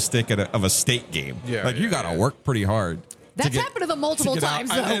shit end of a stick of a state game. Yeah. Like, you got to work pretty hard. That's happened to them multiple times,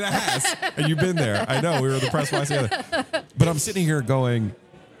 though. It has. And you've been there. I know. We were the press box together. But I'm sitting here going,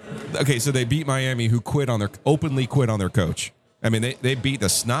 okay, so they beat Miami, who openly quit on their coach. I mean, they beat the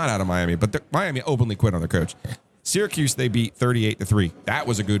snot out of Miami, but Miami openly quit on their coach. Syracuse, they beat 38-3. That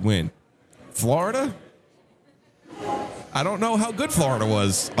was a good win. Florida, I don't know how good Florida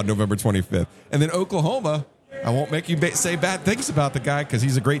was on November 25th. And then Oklahoma, I won't make you say bad things about the guy because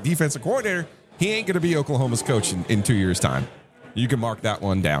he's a great defensive coordinator. He ain't going to be Oklahoma's coach in 2 years' time. You can mark that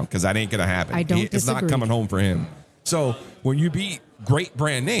one down because that ain't going to happen. I don't It's disagree. not coming home for him. So when you beat great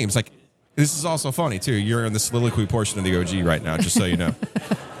brand names, like this is also funny too. You're in the soliloquy portion of the OG right now, just so you know.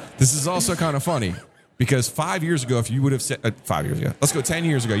 This is also kind of funny because 5 years ago, if you would have said 5 years ago, let's go 10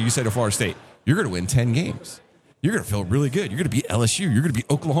 years ago, you said to Florida State, you're going to win 10 games. You're going to feel really good. You're going to beat LSU. You're going to beat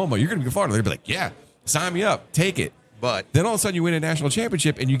Oklahoma. You're going to beat Florida. They'd be like, yeah, sign me up. Take it. But then all of a sudden you win a national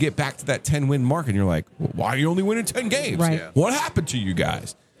championship and you get back to that 10-win mark and you're like, well, why are you only winning 10 games? Right. Yeah. What happened to you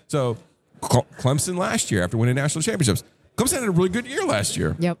guys? So Clemson last year after winning national championships, Clemson had a really good year last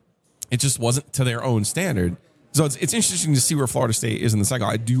year. Yep. It just wasn't to their own standard. So it's interesting to see where Florida State is in the cycle.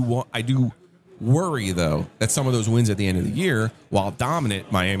 I do worry, though, that some of those wins at the end of the year, while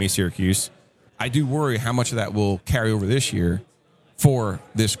dominant Miami, Syracuse, I do worry how much of that will carry over this year for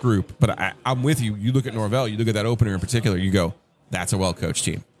this group. But I'm with you. You look at Norvell, you look at that opener in particular, you go, that's a well-coached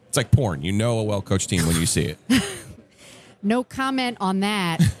team. It's like porn. You know a well-coached team when you see it. No comment on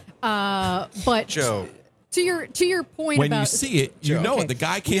that. But Joe, to your point When about you see it, you Joe, know okay. it. The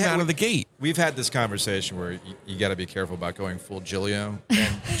guy came out of the gate. we've had this conversation where you got to be careful about going full Gillio.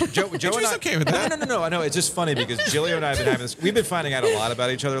 And Joe and Andrew's I, okay with that. No. I know it's just funny because Gillio and I have been having this. We've been finding out a lot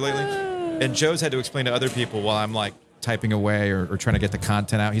about each other lately, and Joe's had to explain to other people while I'm like typing away or trying to get the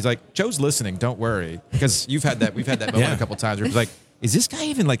content out. He's like, Joe's listening. Don't worry, because we've had that moment Yeah. a couple times where he's like, is this guy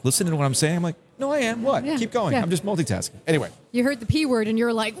even like listening to what I'm saying? I'm like, no, I am. What? Yeah, Keep going. yeah. I'm just multitasking. Anyway, you heard the P word and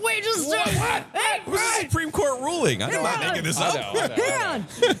you're like, wait just a second. Hey, It was a Supreme Court ruling. I'm not making this up. hang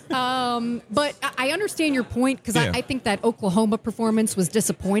on. But I understand your point because Yeah. I think that Oklahoma performance was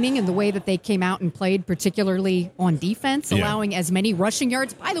disappointing in the way that they came out and played, particularly on defense, Yeah. allowing as many rushing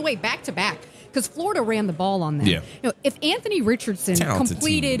yards. By the way, back to back, because Florida ran the ball on them. Yeah. If Anthony Richardson Talented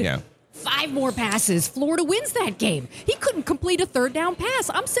completed team, yeah. 5 more passes, Florida wins that game. He couldn't complete a third down pass.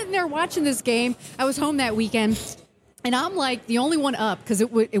 I'm sitting there watching this game. I was home that weekend. And I'm like the only one up because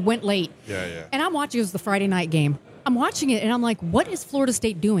it went late. Yeah. And I'm watching, it was the Friday night game. I'm watching it and I'm like, what is Florida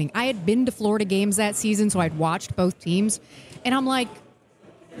State doing? I had been to Florida games that season, so I'd watched both teams. And I'm like,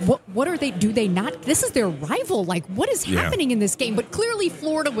 what are they? Do they not? This is their rival. Like, what is happening in this game? But clearly,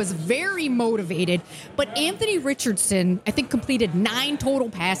 Florida was very motivated. But Anthony Richardson, I think, completed 9 total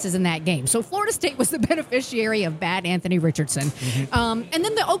passes in that game. So Florida State was the beneficiary of bad Anthony Richardson. And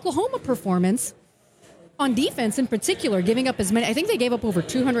then the Oklahoma performance on defense, in particular, giving up as many. I think they gave up over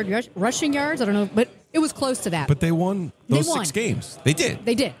 200 rushing yards. I don't know, but it was close to that. But they won those They won. 6 games. They did.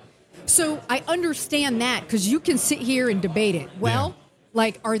 They did. So I understand that because you can sit here and debate it. Well,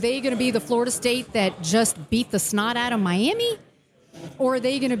 like, are they going to be the Florida State that just beat the snot out of Miami? Or are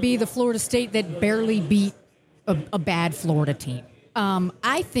they going to be the Florida State that barely beat a bad Florida team?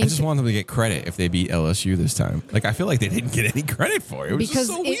 I think I just want them to get credit if they beat LSU this time. Like, I feel like they didn't get any credit for it. It was because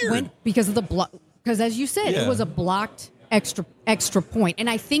just so it weird. went because of the block. Because as you said, Yeah. it was a blocked extra point. And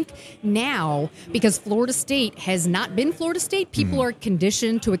I think now, because Florida State has not been Florida State, people are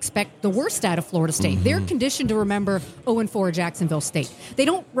conditioned to expect the worst out of Florida State. They're conditioned to remember 0-4 Jacksonville State. They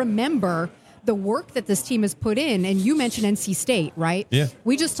don't remember the work that this team has put in. And you mentioned NC State, right? Yeah.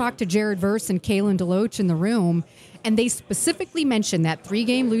 We just talked to Jared Verse and Kalen DeLoach in the room, and they specifically mentioned that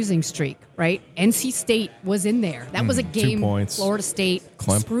 3-game losing streak, right? NC State was in there. That was a 2 game points. Florida State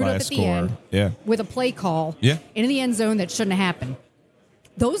Clemp screwed by up a at the score. end Yeah. with a play call Yeah. into the end zone that shouldn't have happened.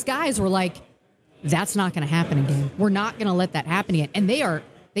 Those guys were like, that's not going to happen again. We're not going to let that happen again. And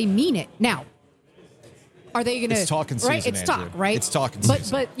they mean it. Now, are they going to... It's talking right? season, It's talk, Andrew. right? It's talking but,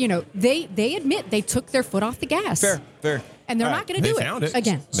 season. But, you know, they admit they took their foot off the gas. fair. And they're All not right. going to They do found it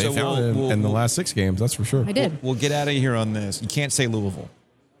again. They So found we'll- it in the last 6 games. That's for sure. I did. We'll get out of here on this. You can't say Louisville.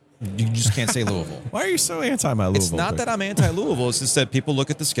 You just can't say Louisville. Why are you so anti my Louisville? It's not that I'm anti-Louisville. It's just that people look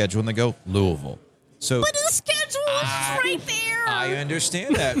at the schedule and they go, Louisville. So But the schedule is right there. I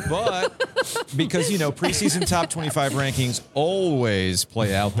understand that, but because, preseason top 25 rankings always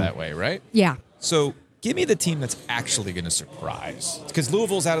play out that way, right? Yeah. So give me the team that's actually going to surprise. Because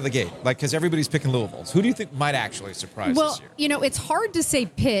Louisville's out of the gate. Because everybody's picking Louisville. Who do you think might actually surprise Well, this year? it's hard to say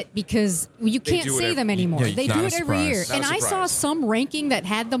Pitt because you can't do it say every- them anymore. yeah, They not do a it every year. surprise. And Not a I saw surprise. some ranking that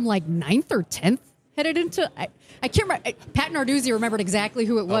had them like 9th or 10th headed into. I can't remember. Pat Narduzzi remembered exactly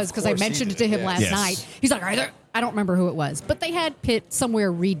who it was because I course he mentioned it did, to him yes. last Yes. night. He's like, I don't remember who it was, but they had Pitt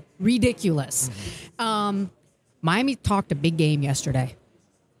somewhere ridiculous. Miami talked a big game yesterday.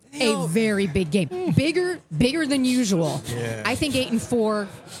 a very big game. Bigger than usual. Yeah. I think 8-4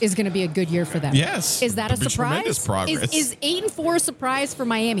 is going to be a good year for them. Yes. Is that a surprise? Tremendous progress. Is 8-4 a surprise for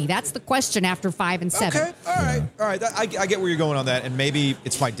Miami? That's the question after 5 and 7. Okay. All right. I get where you're going on that, and maybe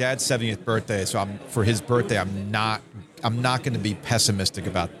it's my dad's 70th birthday, so for his birthday, I'm not going to be pessimistic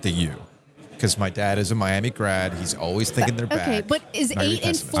about the U. Because my dad is a Miami grad. He's always thinking they're back. Okay, but is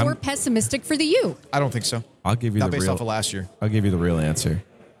 8-4 pessimistic for the U? I don't think so. I'll give you Not the based real, off of last year. I'll give you the real answer.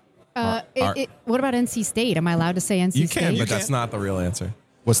 What about NC State? Am I allowed to say NC You State? can, but that's not the real answer.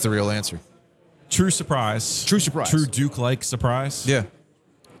 What's the real answer? True surprise. True surprise. True Duke-like surprise. Yeah.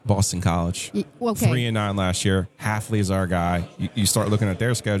 Boston College. Okay. 3-9 last year. Halfley's our guy. You start looking at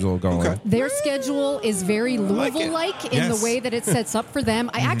their schedule going. Their schedule is very Louisville-like in the way that it sets up for them.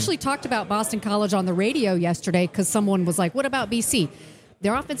 I actually talked about Boston College on the radio yesterday because someone was like, what about BC?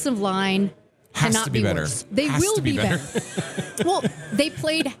 Their offensive line Has cannot to be better. worse. They Has will to be better. Well, they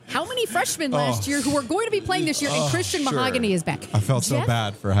played how many freshmen last year who are going to be playing this year, and Christian Mahogany is back. I felt so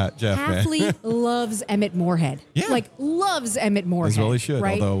bad for Jeff, man. Hafley loves Emmett Moorhead. Yeah. Loves Emmett Moorhead. As well he should,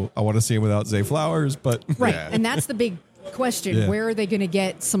 right? although I want to see him without Zay Flowers, but... Right, and that's the big question. Yeah. Where are they going to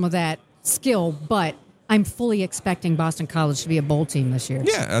get some of that skill? But I'm fully expecting Boston College to be a bowl team this year.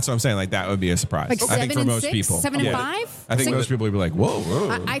 Yeah, that's what I'm saying. Like, that would be a surprise. Like I think for most 7-6, people. 7-5. I think most people would be like,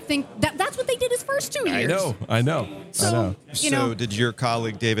 whoa. I think that's what they did his first 2 years. I know. So, So did your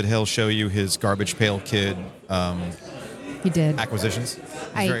colleague David Hill show you his Garbage Pail Kid he did. acquisitions?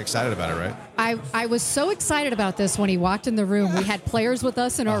 He's very excited about it, right? I was so excited about this when he walked in the room. We had players with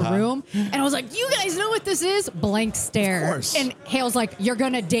us in our room, and I was like, you guys know what this is? Blank stare. Of course. And Hale's like, you're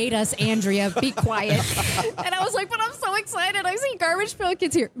going to date us, Andrea. Be quiet. And I was like, but I'm so excited. I see Garbage Pail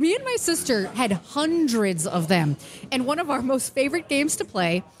Kids here. Me and my sister had hundreds of them. And one of our most favorite games to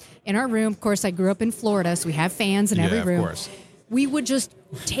play in our room, of course, I grew up in Florida, so we have fans in every room. Of course. We would just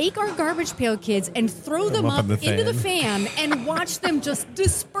take our Garbage Pail Kids and throw them up into the fan and watch them just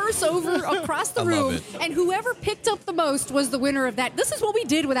disperse over across the room. And whoever picked up the most was the winner of that. This is what we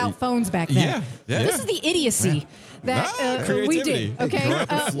did without phones back then. Yeah. This is the idiocy that we did. Okay, Grew up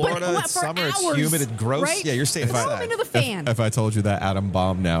in Florida, it's summer, it's humid and gross. Right? Yeah, you're staying Throw inside. them into the fan. If I told you that Atom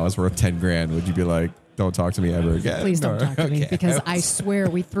Bomb now is worth $10,000, would you be like, don't talk to me ever again? Please don't talk to me, because I swear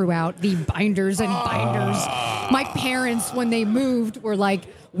we threw out the binders and binders. My parents, when they moved, were like,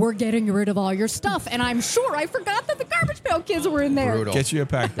 we're getting rid of all your stuff. And I'm sure I forgot that the Garbage Pail Kids were in there. Brutal. Get you a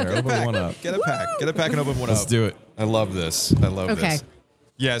pack there. Open one up. Get a pack and open one up. Let's do it. I love this. I love Okay. this.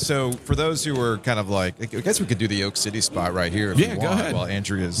 Yeah, so for those who are kind of like, I guess we could do the Oak City spot right here if you want. go ahead. While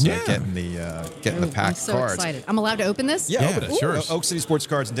Andrea's getting the pack I'm so cards. excited. I'm allowed to open this? Yeah, Yeah, open it. sure. Oak City Sports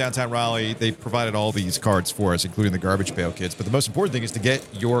Cards in downtown Raleigh. They provided all these cards for us, including the Garbage Pail Kids. But the most important thing is to get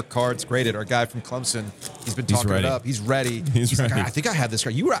your cards graded. Our guy from Clemson, he's been talking ready. it up. He's ready. He's like, ready. I think I have this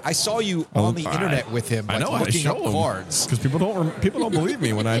card. I saw you on the internet with him, I like, know. I looking show up them cards. because people don't believe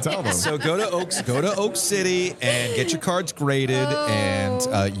me when I tell them. So go to Oak City and get your cards graded, and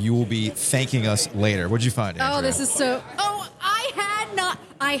you will be thanking us later. What'd you find, Andrea? Oh, this is so. Oh,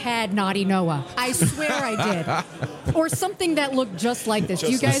 I had Naughty Noah. I swear I did. Or something that looked just like this.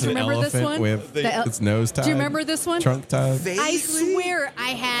 Do you guys Just an remember this elephant one? with The its nose tied. Do you remember this one? Trunk tied. I swear I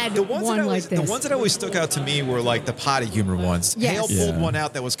had The ones, one that like always, this. the ones that always stuck out to me were like the potty humor ones. Yes. Hale pulled Yeah. one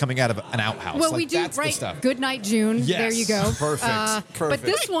out that was coming out of an outhouse. Well, like, we do, that's the right? stuff. Good Night, June. Yes. There you go. Perfect. But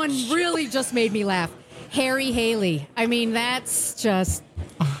this one really just made me laugh. Harry Haley. I mean, that's just.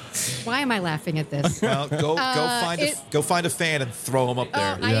 Why am I laughing at this? Well, go find a fan and throw them up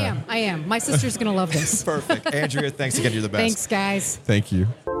there. I am. My sister's going to love this. Perfect. Andrea, thanks again. You're the best. Thanks, guys. Thank you.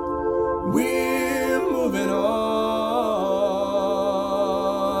 We're moving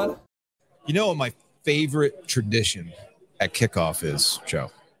on. You know what my favorite tradition at kickoff is,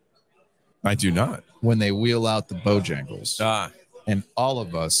 Joe? I do not. When they wheel out the Bojangles. And all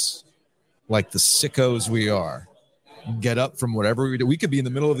of us, like the sickos we are, get up from whatever we do. We could be in the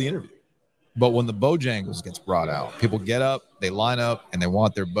middle of the interview. But when the Bojangles gets brought out, people get up, they line up, and they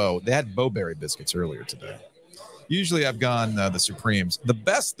want their bow. They had Bowberry biscuits earlier today. Usually I've gone the Supremes. The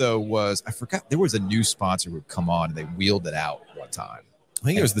best, though, was, I forgot, there was a new sponsor who would come on, and they wheeled it out one time. I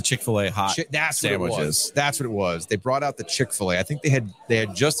think it was the Chick-fil-A hot sandwiches. That's what it was. They brought out the Chick-fil-A. I think they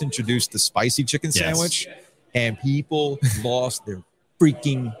had just introduced the spicy chicken sandwich, and people lost their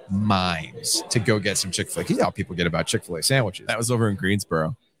freaking minds to go get some Chick-fil-A. You know how people get about Chick-fil-A sandwiches. That was over in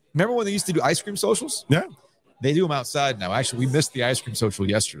Greensboro. Remember when they used to do ice cream socials? Yeah. They do them outside now. Actually, we missed the ice cream social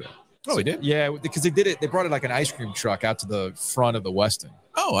yesterday. Oh, we did? Yeah, because they did it. They brought it like an ice cream truck out to the front of the Westin.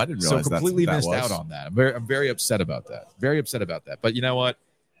 Oh, I didn't So realize completely that missed was. out on that. I'm very upset about that. Very upset about that. But you know what?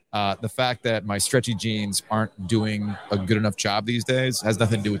 The fact that my stretchy jeans aren't doing a good enough job these days has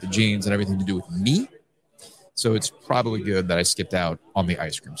nothing to do with the jeans and everything to do with me. So it's probably good that I skipped out on the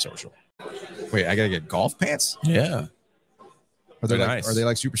ice cream social. Wait, I gotta get golf pants? Yeah. Are they Nice. Are they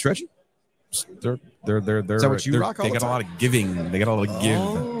like super stretchy? They're Is that what you rock all They the got a time? lot of giving. They got a lot of give.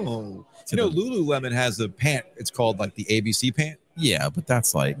 Oh. You know, Lululemon has a pant. It's called like the ABC pant. Yeah, but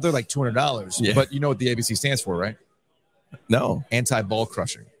that's like They're like $200. Yeah. But you know what the ABC stands for, right? no. Anti-ball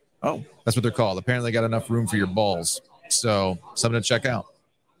crushing. Oh, That's what they're called. Apparently, they got enough room for your balls. So something to check out.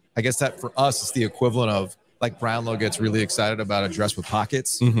 I guess that for us, it's the equivalent of like Brownlow gets really excited about a dress with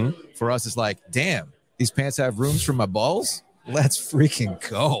pockets. For us, it's like, damn, these pants have rooms for my balls. Let's freaking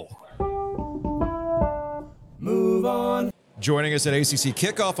go. Move on. Joining us at ACC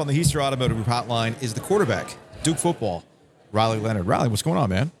Kickoff on the Heister Automotive Group Hotline is the quarterback, Duke football, Riley Leonard. Riley, what's going on,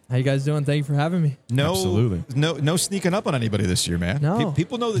 man? How you guys doing? Thank you for having me. No, Absolutely. No sneaking up on anybody this year, man. No.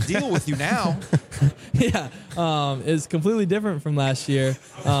 People know the deal with you now. Yeah, it's completely different from last year.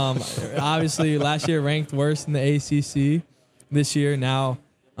 Obviously, last year ranked worse in the ACC. This year, now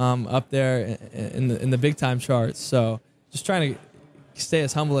up there in the big time charts. So just trying to stay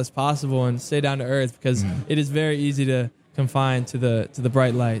as humble as possible and stay down to earth because it is very easy to confine to the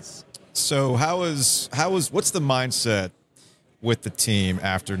bright lights. So what's the mindset with the team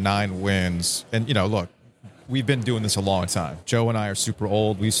after 9 wins? And look, we've been doing this a long time. Joe and I are super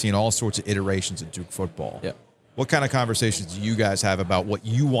old. We've seen all sorts of iterations of Duke football. Yeah. What kind of conversations do you guys have about what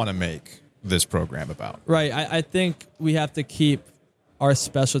you want to make this program about? Right. I think we have to keep our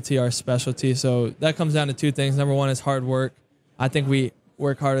specialty. So that comes down to 2 things. Number 1 is hard work. I think we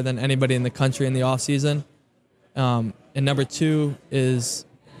work harder than anybody in the country in the offseason. And number 2 is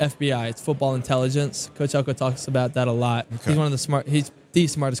FBI. It's football intelligence. Coach Elko talks about that a lot. Okay. He's the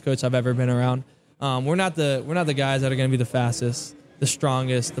smartest coach I've ever been around. We're not the guys that are going to be the fastest, the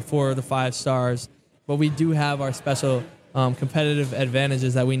strongest, the 4 or the 5 stars, but we do have our special competitive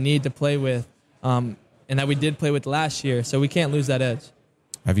advantages that we need to play with, and that we did play with last year. So we can't lose that edge.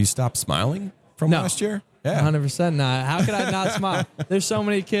 Have you stopped smiling from No. last year? Yeah. 100% not. How could I not smile? There's so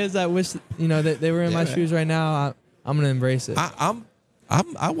many kids that wish that they were in my shoes right now. I'm gonna embrace it.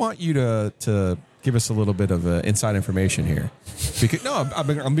 I want you to give us a little bit of inside information here, because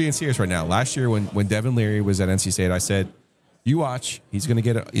I'm being serious right now. Last year when Devin Leary was at NC State, I said, "You watch, he's gonna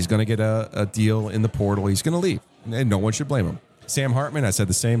get a deal in the portal. He's gonna leave, and no one should blame him." Sam Hartman, I said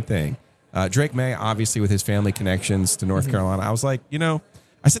the same thing. Drake May, obviously with his family connections to North Carolina, I was like, I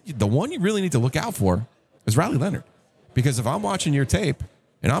said the one you really need to look out for is Riley Leonard, because if I'm watching your tape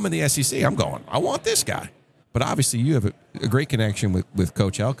and I'm in the SEC, I'm going, I want this guy. But obviously, you have a great connection with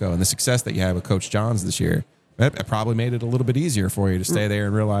Coach Elko, and the success that you have with Coach Johns this year, that probably made it a little bit easier for you to stay there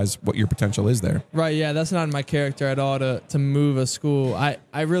and realize what your potential is there. Right, yeah, that's not in my character at all to move a school. I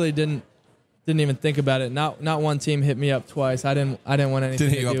really didn't even think about it. Not one team hit me up twice. I didn't want anything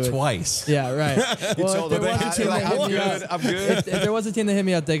Didn't hit to do you up with twice. Yeah, right. Well, if there was a team that hit me up, I'm good. if there was a team that hit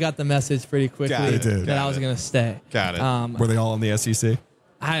me up, they got the message pretty quickly Got it. that I was going to stay. Got it. Were they all in the SEC?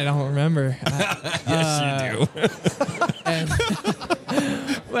 I don't remember. Yes, you do.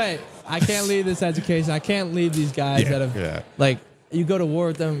 Wait, I can't leave this education. I can't leave these guys that have like you go to war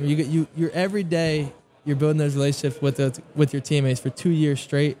with them. You're every day you're building those relationships with your teammates for 2 years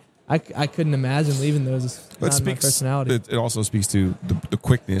straight. I couldn't imagine leaving those. It's not my personality. It also speaks to the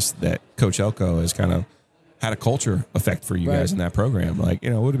quickness that Coach Elko has kind of had a culture effect for you guys in that program. Like,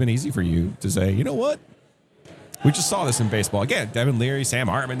 it would have been easy for you to say, you know what? We just saw this in baseball. Again, Devin Leary, Sam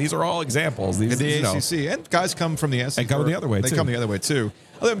Hartman, these are all examples. In the ACC. And guys come from the SEC. And come the other way, They too. come the other way, too.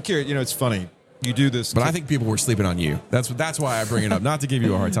 Although I'm curious, it's funny. You do this. But I think people were sleeping on you. That's why I bring it up. Not to give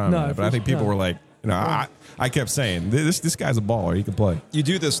you a hard time, No, on it, but I think people were like, I kept saying, this guy's a baller. He can play. You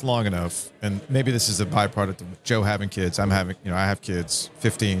do this long enough, and maybe this is a byproduct of Joe having kids. I have kids,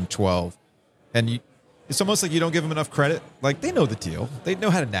 15, 12. And it's almost like you don't give them enough credit. Like, they know the deal. They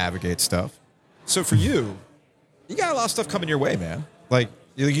know how to navigate stuff. So for you got a lot of stuff coming your way, man. Like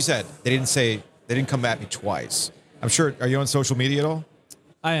you said, they didn't come at me twice. I'm sure. Are you on social media at all?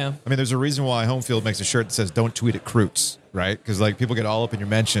 I am. I mean, there's a reason why Home Field makes a shirt that says "Don't tweet at Croots," right? Because like people get all up in your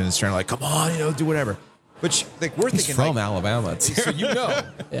mentions, trying to like, come on, do whatever. But we're He's thinking from like, Alabama, too. so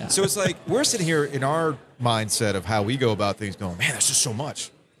Yeah. So it's like we're sitting here in our mindset of how we go about things, going, man, that's just so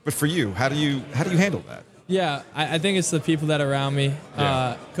much. But for you, how do you handle that? Yeah, I think it's the people that are around me.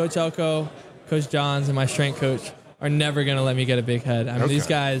 Yeah. Coach Elko, Coach Johns, and my strength coach are never going to let me get a big head. I mean, these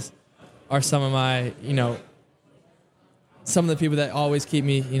guys are some of my, some of the people that always keep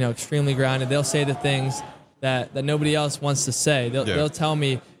me, extremely grounded. They'll say the things that nobody else wants to say. They'll tell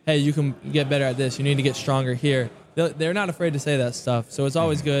me, hey, you can get better at this. You need to get stronger here. they're not afraid to say that stuff. So it's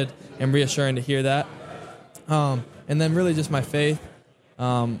always good and reassuring to hear that. And then really just my faith.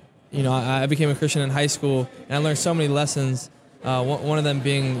 I became a Christian in high school, and I learned so many lessons. One of them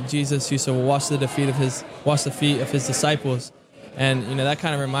being Jesus used to wash the feet of his disciples. And, that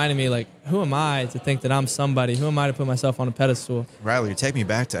kind of reminded me, like, who am I to think that I'm somebody? Who am I to put myself on a pedestal? Riley, you take me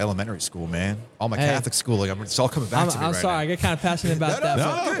back to elementary school, man. All my Catholic schooling, it's all coming back to me I'm right sorry, now. I get kind of passionate about that.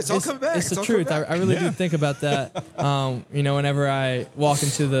 No, it's all coming back. It's the truth. I really do think about that. Whenever I walk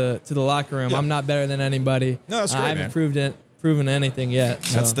into the locker room, I'm not better than anybody. No, that's great, I haven't proven anything yet.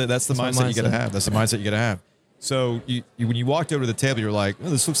 So that's the mindset you got to have. That's the mindset you got to have. So you when you walked over to the table, you're like, oh,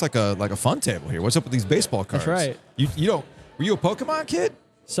 this looks like a fun table here. What's up with these baseball cards? That's right. Were you a Pokemon kid?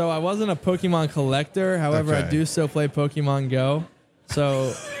 So I wasn't a Pokemon collector. However, I do still play Pokemon Go.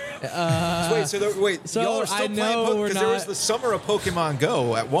 So So y'all are still I know playing we're because there was not. the summer of Pokemon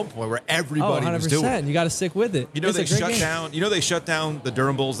Go at one point where everybody was doing it. You got to stick with it. You know It's they a great shut game. down. You know they shut down the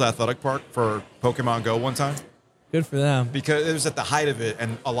Durham Bulls Athletic Park for Pokemon Go one time Good for them. because it was at the height of it,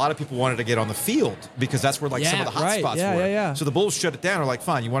 and a lot of people wanted to get on the field because that's where some of the hot right. spots Yeah, were. yeah. So the Bulls shut it down. They're like,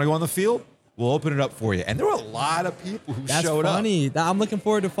 fine, you want to go on the field? We'll open it up for you. And there were a lot of people who That's showed funny. I'm looking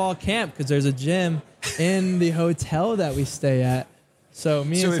forward to fall camp because there's a gym in the hotel that we stay at. So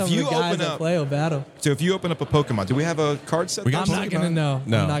me and some of the guys that play will battle. up. So if you open up a Pokemon, do we have a card set? We got I'm not going to know.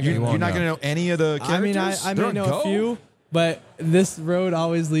 No, I'm not you gonna won't You're not know. going to know any of the I characters? mean, I They're may on know Go? a few, but this road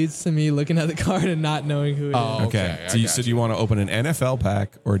always leads to me looking at the card and not knowing who it is. Oh, Okay. I So, got do you want to open an NFL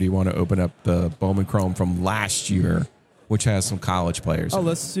pack, or do you want to open up the Bowman Chrome from last year, which has some college players? Oh, in it?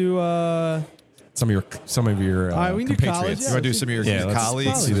 let's do. Some of your All right, we can do college, compatriots. yeah. You want to do some of your Yeah, let's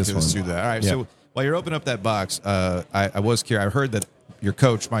colleagues? see this Let's one. do that. All right. Yeah. So while you're opening up that box, I was curious. I heard that your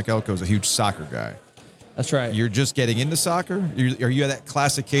coach, Mike Elko, is a huge soccer guy. That's right. You're just getting into soccer? Are you at that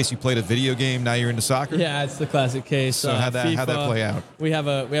classic case you played a video game, now you're into soccer? Yeah, it's the classic case. So how'd that FIFA, play out? We have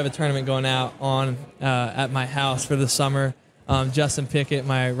a tournament going out on at my house for the summer. Justin Pickett,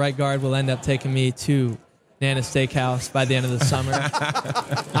 my right guard, will end up taking me to Nana Steakhouse by the end of the summer.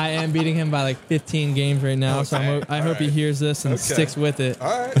 I am beating him by like 15 games right now, so I hope he hears this and sticks with it. All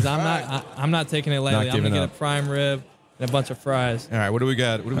right. Because I'm not taking it lightly. I'm giving gonna get up. a prime rib and a bunch of fries. All right, what do we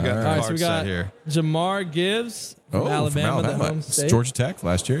got? What do we got All in right, the so card we set got here? Jamar Gibbs from Alabama, the home It's state. Georgia Tech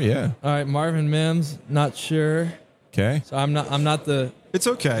last year, yeah. All right, Marvin Mims, not sure. Okay. So I'm not the It's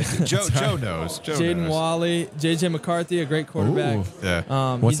okay. Joe knows. Joe Jaden knows. Wally, JJ McCarthy, a great quarterback. Ooh.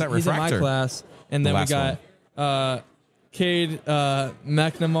 Yeah. What's He's that in my refractor? class. And The then we last got Cade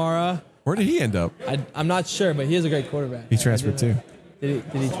McNamara. Where did he end up? I'm not sure, but he is a great quarterback. He transferred too. Did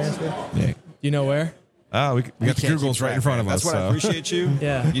he transfer? Yeah. Do you know where? Oh, we got the can't keep Googles right in track, front man. of us. That's why I appreciate you.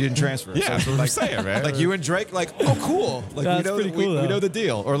 Yeah. You didn't transfer. Yeah, that's what I'm saying, man. Like you and Drake, like, oh, cool. Like That's we know, pretty cool, we though. know the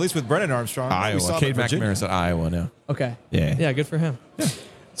deal, or at least with Brennan Armstrong. we Iowa. saw him Cade at Virginia. McNamara's at Iowa now. Okay. Yeah. Yeah, good for him.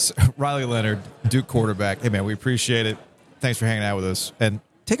 So, Riley Leonard, Duke quarterback. Hey, man, we appreciate it. Thanks for hanging out with us. And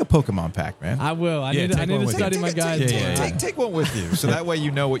take a Pokemon pack, man. I will. I Yeah, need take to one with study you. my guys. Take one with you, so that way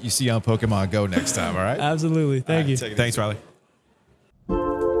you know what you see on Pokemon Go next time. All right. Absolutely. Thank you. Take it Thanks, easy. Riley.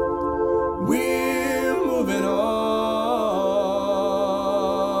 We're moving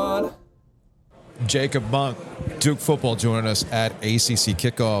on. Jacob Monk, Duke football, joining us at ACC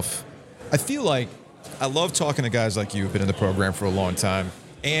Kickoff. I feel like I love talking to guys like you who've been in the program for a long time,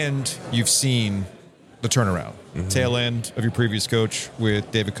 and you've seen the turnaround. Tail end of your previous coach with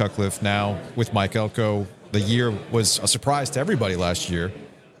David Cutcliffe, now with Mike Elko. The year was a surprise to everybody last year,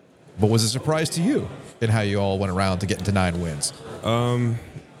 but was a surprise to you in how you all went around to get into 9 wins.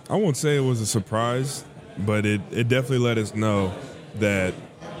 I won't say it was a surprise, but it definitely let us know that,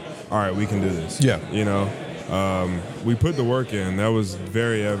 all right, we can do this. Yeah. You know, we put the work in. That was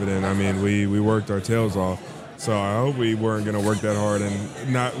very evident. I mean, we worked our tails off. So I hope we weren't going to work that hard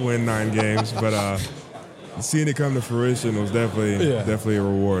and not win 9 games. But seeing it come to fruition was definitely a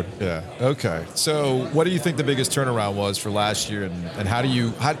reward. Yeah. Okay. So, what do you think the biggest turnaround was for last year, and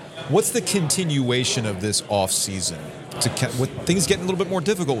what's the continuation of this off season with things getting a little bit more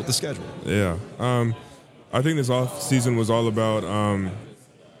difficult with the schedule? Yeah. I think this off season was all about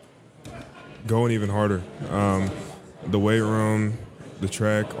going even harder. The weight room, the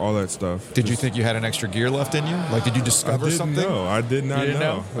track, all that stuff. Did you think you had an extra gear left in you? Like, did you discover something? No, I did not You didn't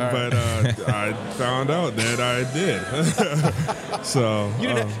know? All right. But I found out that I did. So You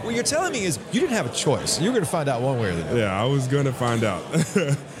didn't what you're telling me is you didn't have a choice. You were going to find out one way or the other. yeah, I was going to find out.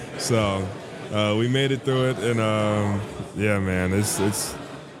 So we made it through it, and yeah, man,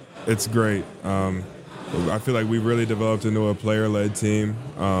 it's great. I feel like we really developed into a player-led team.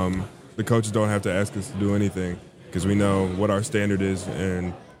 The coaches don't have to ask us to do anything because we know what our standard is,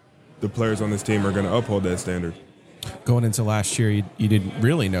 and the players on this team are going to uphold that standard. going into last year, you didn't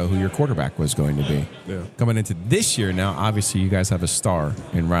really know who your quarterback was going to be. Yeah. Coming into this year now, obviously you guys have a star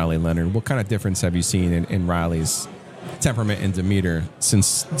in Riley Leonard. What kind of difference have you seen in Riley's temperament and demeanor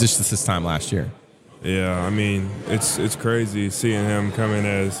since just this time last year? Yeah, I mean, it's crazy seeing him come in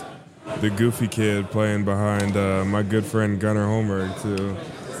as the goofy kid playing behind my good friend Gunnar Holmberg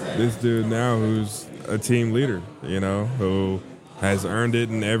to this dude now who's a team leader, who has earned it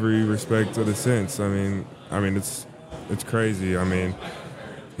in every respect of the sense. I mean, it's crazy. I mean,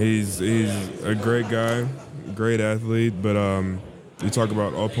 he's a great guy, great athlete, but you talk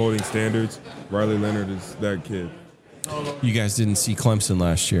about upholding standards. Riley Leonard is that kid. You guys didn't see Clemson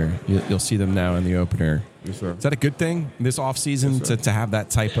last year. You'll see them now in the opener. Yes, sir. Is that a good thing this offseason Yes, to have that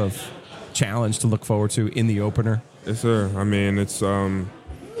type of challenge to look forward to in the opener? Yes, sir. I mean, it's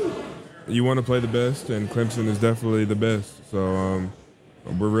you want to play the best, and Clemson is definitely the best. So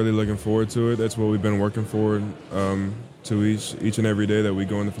we're really looking forward to it. That's what we've been working forward to each and every day that we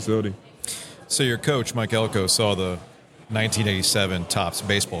go in the facility. So your coach, Mike Elko, saw the 1987 Topps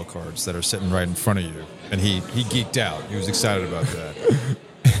baseball cards that are sitting right in front of you, and he geeked out. He was excited about that.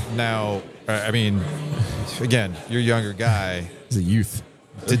 Now, I mean, again, you're a younger guy. He's a youth.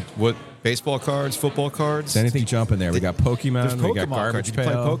 What baseball cards, football cards? Is anything jumping there? We got Pokemon. There's We got Pokemon Garbage cards. Did you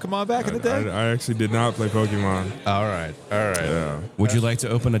Pail. play Pokemon back in the day? I actually did not play Pokemon. All right. Yeah, Would you like to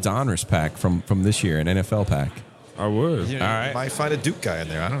open a Donruss pack from this year, an NFL pack? I would. You know, All right. You might find a Duke guy in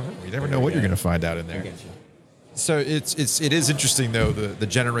there. I don't know. You never know what you're going to find out in there. So it is interesting though the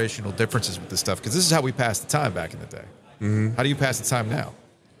generational differences with this stuff, because this is how we passed the time back in the day. Mm-hmm. How do you pass the time now?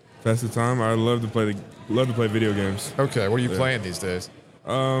 Pass the time. I love to play video games. Okay, what are you playing these days?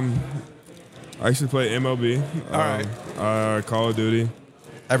 I actually play MLB. All right. Call of Duty.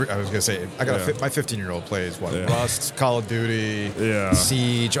 I was gonna say I got my 15-year-old plays Rust, Call of Duty, Yeah.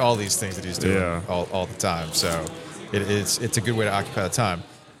 Siege, all these things that he's doing Yeah. all the time. So it's a good way to occupy the time.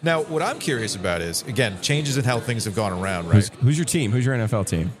 Now, what I'm curious about is, again, changes in how things have gone around, right? Who's your team? Who's your NFL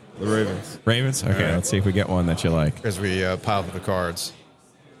team? The Ravens. Ravens? Okay, right. let's see if we get one that you like. As we pile up the cards.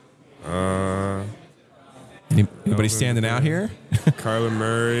 Anybody standing out here? Kyler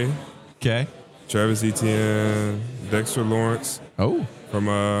Murray, Okay. Travis Etienne, Dexter Lawrence Oh, from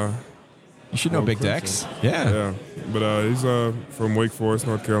you should know Oh, Big Clemson. Dex. Yeah. yeah, but he's from Wake Forest,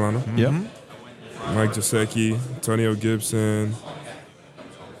 North Carolina. Yep. Mike Gesicki, Antonio Gibson,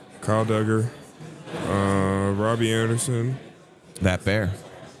 Kyle Duggar, Robbie Anderson, That bear.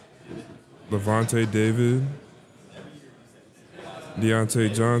 Levante David,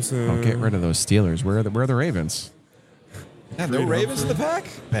 Deontay Johnson. Oh, get rid of those Steelers. Where are the Ravens? Yeah, no Ravens in the pack?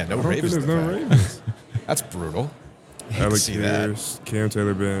 Man, no Ravens in the There's no pack. Ravens. That's brutal. I hate to Alex see that. Pierce, Cam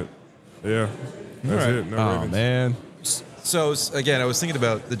Taylor-Bennett. Yeah, that's right. it. No Oh Ravens. man. So, again, I was thinking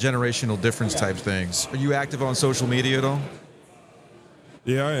about the generational difference type things. Are you active on social media at all?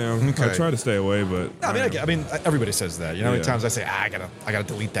 Yeah, I am. Okay. I try to stay away, but I mean, everybody says that. You know, how many Yeah. times I say, I gotta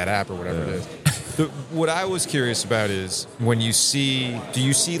delete that app or whatever it is. What I was curious about is do you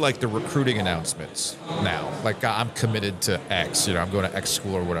see like the recruiting announcements now? Like, I'm committed to X, I'm going to X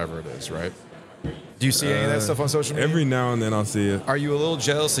school or whatever it is, right? Do you see any of that stuff on social media? every now and then I'll see it. Are you a little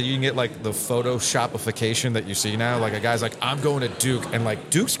jealous that you can get like the Photoshopification that you see now? Like a guy's like, I'm going to Duke, and like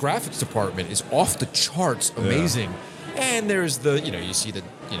Duke's graphics department is off the charts, amazing. And there's you see the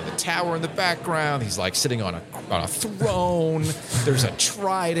tower in the background. He's like sitting on a throne. There's a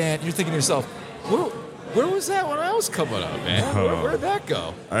trident. You're thinking to yourself, where was that when I was coming up, man? Where'd that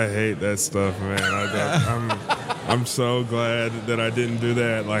go? I hate that stuff, man. I'm so glad that I didn't do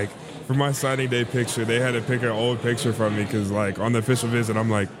that. Like for my signing day picture, they had to pick an old picture from me because like on the official visit, I'm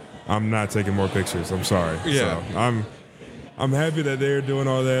like, I'm not taking more pictures. I'm sorry. Yeah. So I'm happy that they're doing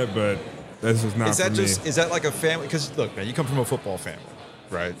all that, but that's just not Is that for just me. is that like a family? Because look, man, you come from a football family,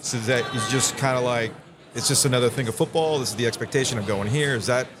 right? So is just kind of like it's just another thing of football? This is the expectation of going here. Is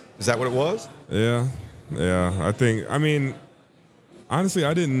that what it was? Yeah. I mean, honestly,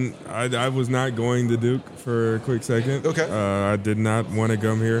 I was not going to Duke for a quick second. Okay. I did not want to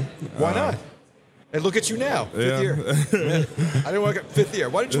come here. Why not? And look at you now, fifth year. I didn't want to go fifth year.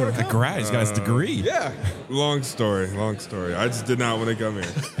 Why didn't you want to come? He's got his degree. Yeah. Long story. I just did not want to come here.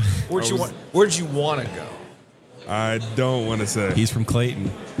 Where'd you want to go? I don't want to say. He's from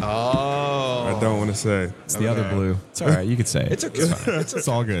Clayton. Oh. I don't want to say. It's the other blue. It's all right. You could say it. It's okay. It's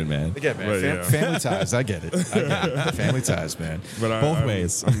all good, man. Again, man, But, yeah. family ties. I get it. Family ties, man. But Both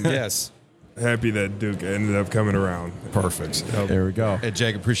ways. I'm Yes. happy that Duke ended up coming around. Perfect. There we go. Hey,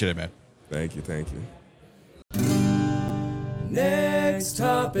 Jake, appreciate it, man. Thank you. Next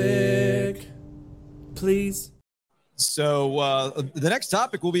topic, please. So the next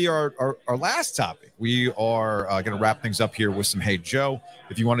topic will be our last topic. We are going to wrap things up here with some Hey Joe.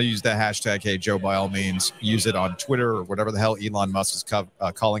 If you want to use that hashtag Hey Joe, by all means, use it on Twitter or whatever the hell Elon Musk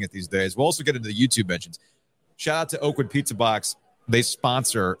is calling it these days. We'll also get into the YouTube mentions. Shout out to Oakwood Pizza Box. They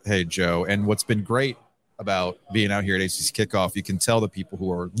sponsor Hey Joe. And what's been great about being out here at ACC Kickoff, you can tell the people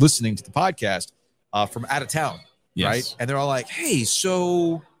who are listening to the podcast from out of town, right? And they're all like, hey,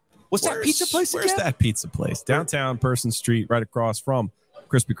 so what's that pizza place again? Where's that pizza place? Downtown Person Street, right across from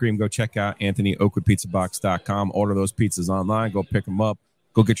Krispy Kreme. Go check out Anthony, OakwoodPizzaBox.com. Order those pizzas online. Go pick them up.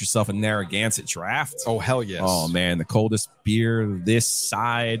 Go get yourself a Narragansett draft. Oh, hell yes. Oh, man, the coldest beer this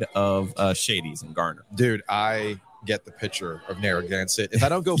side of Shady's and Garner. Dude, I get the pitcher of Narragansett. If I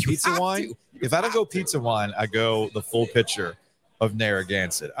don't go pizza wine, I go the full pitcher of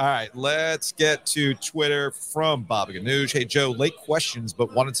Narragansett. All right, let's get to Twitter from Bobby Ganoush. Hey, Joe, late questions,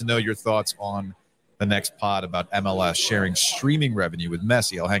 but wanted to know your thoughts on the next pod about MLS sharing streaming revenue with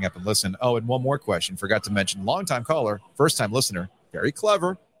Messi. I'll hang up and listen. Oh, and one more question. Forgot to mention, longtime caller, first-time listener, very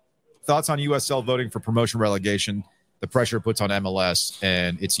clever. Thoughts on USL voting for promotion relegation, the pressure it puts on MLS,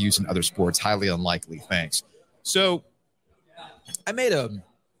 and its use in other sports. Highly unlikely. Thanks. So I made a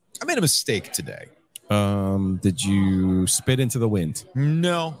mistake today. Did you spit into the wind?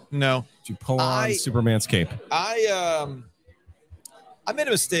 No. Did you pull on Superman's cape? I made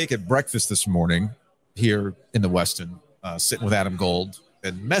a mistake at breakfast this morning here in the Westin, sitting with Adam Gold,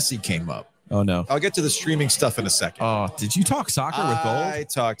 and Messi came up. Oh, no. I'll get to the streaming stuff in a second. Oh, did you talk soccer with Gold? I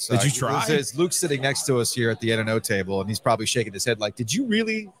talked soccer. Did you try? It's Luke sitting next to us here at the NNO table, and he's probably shaking his head like, did you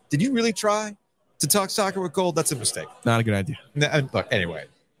really try to talk soccer with Gold? That's a mistake. Not a good idea. Look, anyway.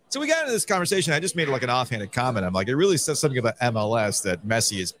 So we got into this conversation. I just made like an offhanded comment. I'm like, it really says something about MLS that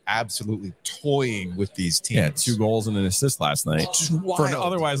Messi is absolutely toying with these teams. Yeah, 2 goals and an assist last night for an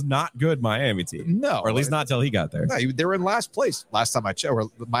otherwise not good Miami team. No. Or at least not till he got there. No, they were in last place last time I checked. Or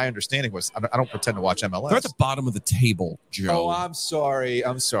my understanding was, I don't pretend to watch MLS. They're at the bottom of the table, Joe. Oh, I'm sorry.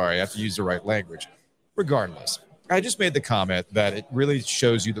 I have to use the right language. Regardless, I just made the comment that it really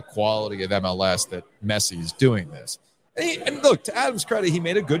shows you the quality of MLS that Messi is doing this. And look, to Adam's credit, he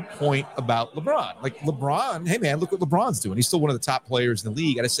made a good point about LeBron. Like LeBron, hey man, look what LeBron's doing. He's still one of the top players in the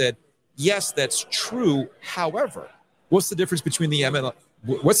league. And I said, yes, that's true. However, what's the difference between the NBA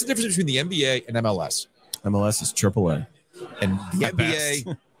and MLS? MLS is AAA, and the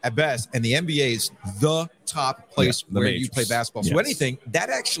NBA at best, and the NBA is the top place where you play basketball. So anything that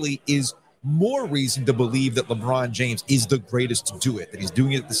actually is more reason to believe that LeBron James is the greatest to do it, that he's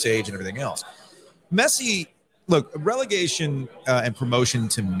doing it at this age and everything else. Messi. Look, relegation and promotion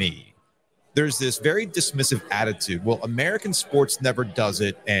to me, there's this very dismissive attitude. Well, American sports never does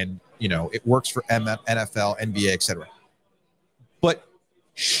it, and, it works for NFL, NBA, etc. But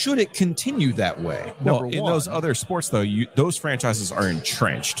should it continue that way? Well, in those other sports, though, those franchises are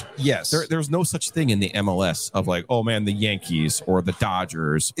entrenched. Yes. There's no such thing in the MLS of like, oh, man, the Yankees or the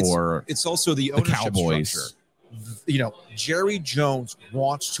Dodgers it's also the ownership Cowboys. Structure. Jerry Jones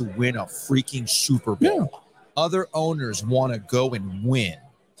wants to win a freaking Super Bowl. Yeah. Other owners want to go and win.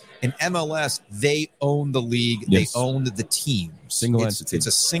 In MLS, they own the league. Yes. They own the teams. Single entity. It's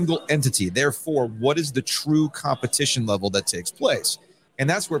a single entity. Therefore, what is the true competition level that takes place? And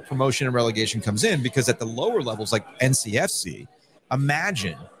that's where promotion and relegation comes in, because at the lower levels, like NCFC,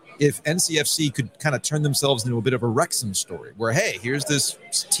 imagine if NCFC could kind of turn themselves into a bit of a Wrexham story where, hey, here's this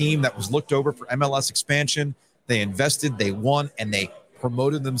team that was looked over for MLS expansion. They invested, they won, and they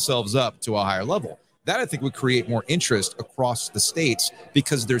promoted themselves up to a higher level. That, I think, would create more interest across the states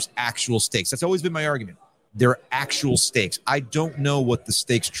because there's actual stakes. That's always been my argument. There are actual stakes. I don't know what the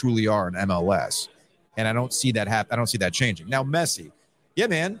stakes truly are in MLS, and I don't see that happen. I don't see that changing. Now, Messi, yeah,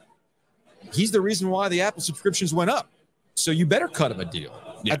 man, he's the reason why the Apple subscriptions went up. So you better cut him a deal.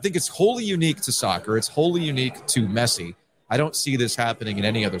 Yeah. I think it's wholly unique to soccer. It's wholly unique to Messi. I don't see this happening in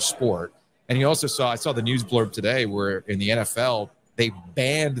any other sport. And I saw the news blurb today where in the NFL, they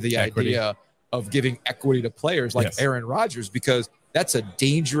banned the idea of giving equity to players like Aaron Rodgers, because that's a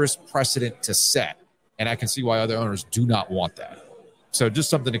dangerous precedent to set. And I can see why other owners do not want that. So just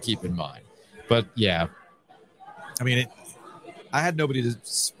something to keep in mind. But yeah, I mean, I had nobody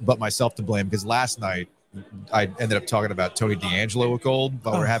but myself to blame, because last night I ended up talking about Tony D'Angelo with Gold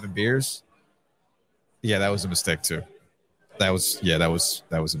while we were having beers. Yeah, that was a mistake too. That was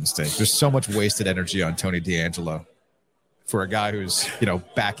a mistake. There's so much wasted energy on Tony D'Angelo for a guy who's,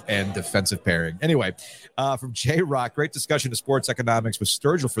 back end defensive pairing. Anyway, from J Rock, great discussion of sports economics with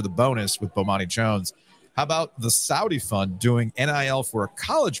Sturgill for the bonus with Bomani Jones. How about the Saudi fund doing NIL for a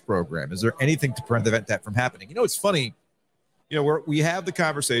college program? Is there anything to prevent that from happening? It's funny. We have the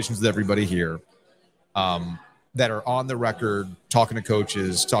conversations with everybody here. that are on the record talking to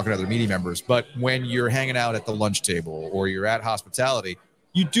coaches, talking to other media members. But when you're hanging out at the lunch table or you're at hospitality,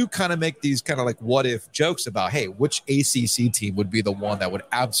 you do kind of make these kind of like what if jokes about, hey, which ACC team would be the one that would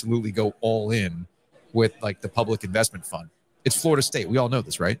absolutely go all in with like the public investment fund? It's Florida State. We all know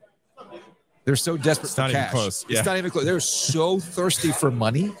this, right? They're so desperate for cash. Even close. It's not even close. They're so thirsty for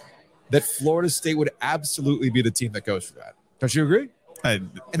money that Florida State would absolutely be the team that goes for that. Don't you agree?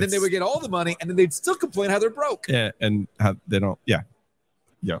 And then they would get all the money, and then they'd still complain how they're broke. Yeah, and how they don't. Yeah.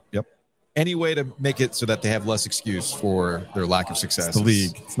 Yep. Any way to make it so that they have less excuse for their lack of success. It's the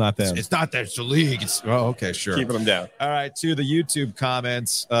league. It's not them. It's not that. It's the league. Okay, sure. Keeping them down. All right, to the YouTube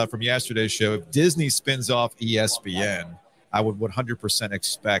comments from yesterday's show. If Disney spins off ESPN, I would 100%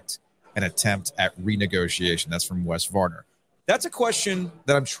 expect an attempt at renegotiation. That's from Wes Varner. That's a question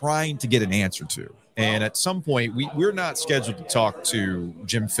that I'm trying to get an answer to. And at some point, we're not scheduled to talk to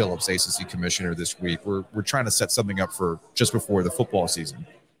Jim Phillips, ACC commissioner, this week. We're trying to set something up for just before the football season,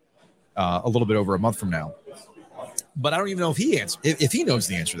 a little bit over a month from now. But I don't even know if he knows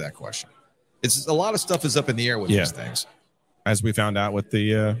the answer to that question. It's a lot of stuff is up in the air with these things. As we found out with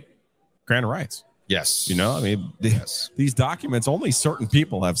the grant of rights. Yes. I mean, these documents, only certain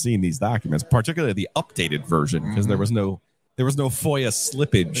people have seen these documents, particularly the updated version, because there was no FOIA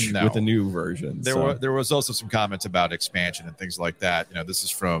slippage with the new version. There was also some comments about expansion and things like that. This is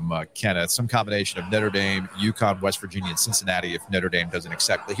from Kenneth. Some combination of Notre Dame, UConn, West Virginia, and Cincinnati if Notre Dame doesn't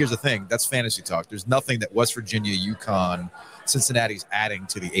accept. But here's the thing. That's fantasy talk. There's nothing that West Virginia, UConn, Cincinnati's adding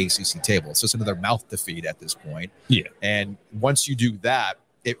to the ACC table. So it's another mouth to feed at this point. Yeah. And once you do that,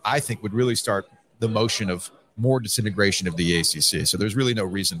 it, I think, would really start the motion of more disintegration of the ACC. So there's really no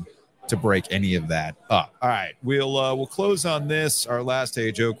reason to break any of that up. All right, we'll close on this. Our last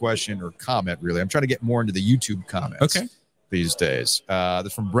HO question or comment, really. I'm trying to get more into the YouTube comments these days.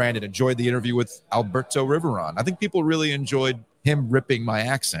 This from Brandon. Enjoyed the interview with Alberto Riveron. I think people really enjoyed him ripping my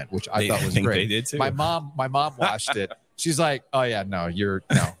accent, which I thought was great. They did too. My mom watched it. She's like, "Oh yeah, no.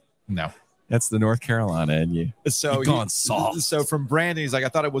 That's the North Carolina in you. So gone soft. So from Brandon, he's like, I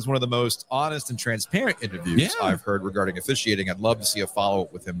thought it was one of the most honest and transparent interviews I've heard regarding officiating. I'd love to see a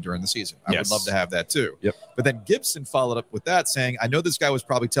follow-up with him during the season. I would love to have that too. Yep. But then Gibson followed up with that saying, I know this guy was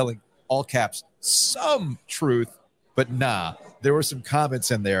probably telling all caps some truth, but nah, there were some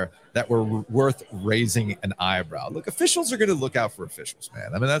comments in there that were worth raising an eyebrow. Look, officials are going to look out for officials,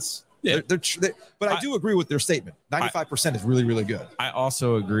 man. I mean, that's but I do agree with their statement. 95% is really, really good. I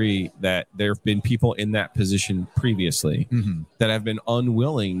also agree that there have been people in that position previously that have been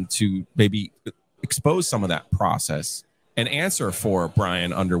unwilling to maybe expose some of that process and answer for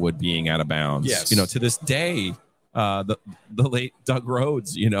Brian Underwood being out of bounds. Yes. To this day, the late Doug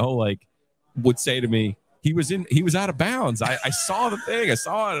Rhodes, would say to me, he was out of bounds. I saw the thing. I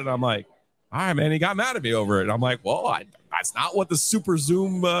saw it, and I'm like, all right, man, he got mad at me over it. And I'm like, well, that's not what the super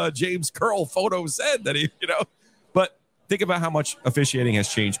zoom James Curl photo said that But think about how much officiating has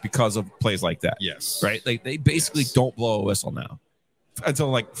changed because of plays like that. Yes. Right? They basically don't blow a whistle now until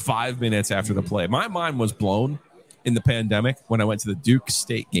like 5 minutes after the play. My mind was blown in the pandemic when I went to the Duke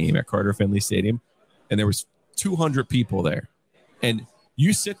State game at Carter Finley Stadium, and there was 200 people there. And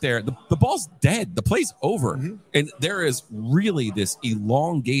you sit there, the ball's dead. The play's over. And there is really this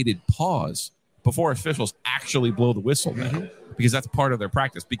elongated pause before officials actually blow the whistle now, because that's part of their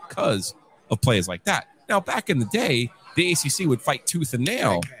practice because of plays like that. Now, back in the day, the ACC would fight tooth and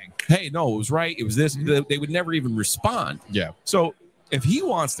nail. Hey, no, it was right. It was this. They would never even respond. Yeah. So if he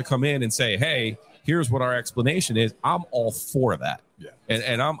wants to come in and say, hey, here's what our explanation is, I'm all for that. Yeah.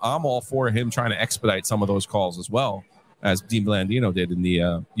 And I'm all for him trying to expedite some of those calls as well, as Dean Blandino did in the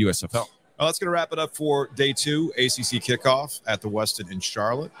USFL. Well, that's going to wrap it up for day 2, ACC Kickoff at the Westin in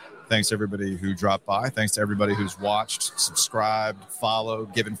Charlotte. Thanks to everybody who dropped by. Thanks to everybody who's watched, subscribed,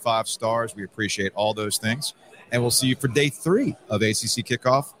 followed, given 5 stars. We appreciate all those things. And we'll see you for day 3 of ACC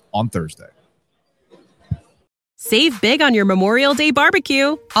Kickoff on Thursday. Save big on your Memorial Day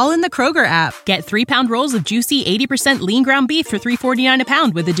barbecue, all in the Kroger app. Get 3-pound rolls of juicy 80% lean ground beef for $3.49 a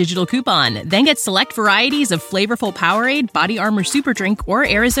pound with a digital coupon. Then get select varieties of flavorful Powerade, Body Armor Super Drink, or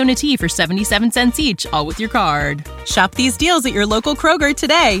Arizona tea for 77 cents each, all with your card. Shop these deals at your local Kroger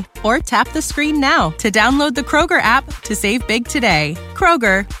today, or tap the screen now to download the Kroger app to save big today.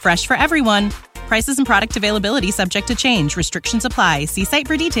 Kroger, fresh for everyone. Prices and product availability subject to change. Restrictions apply. See site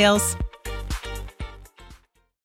for details.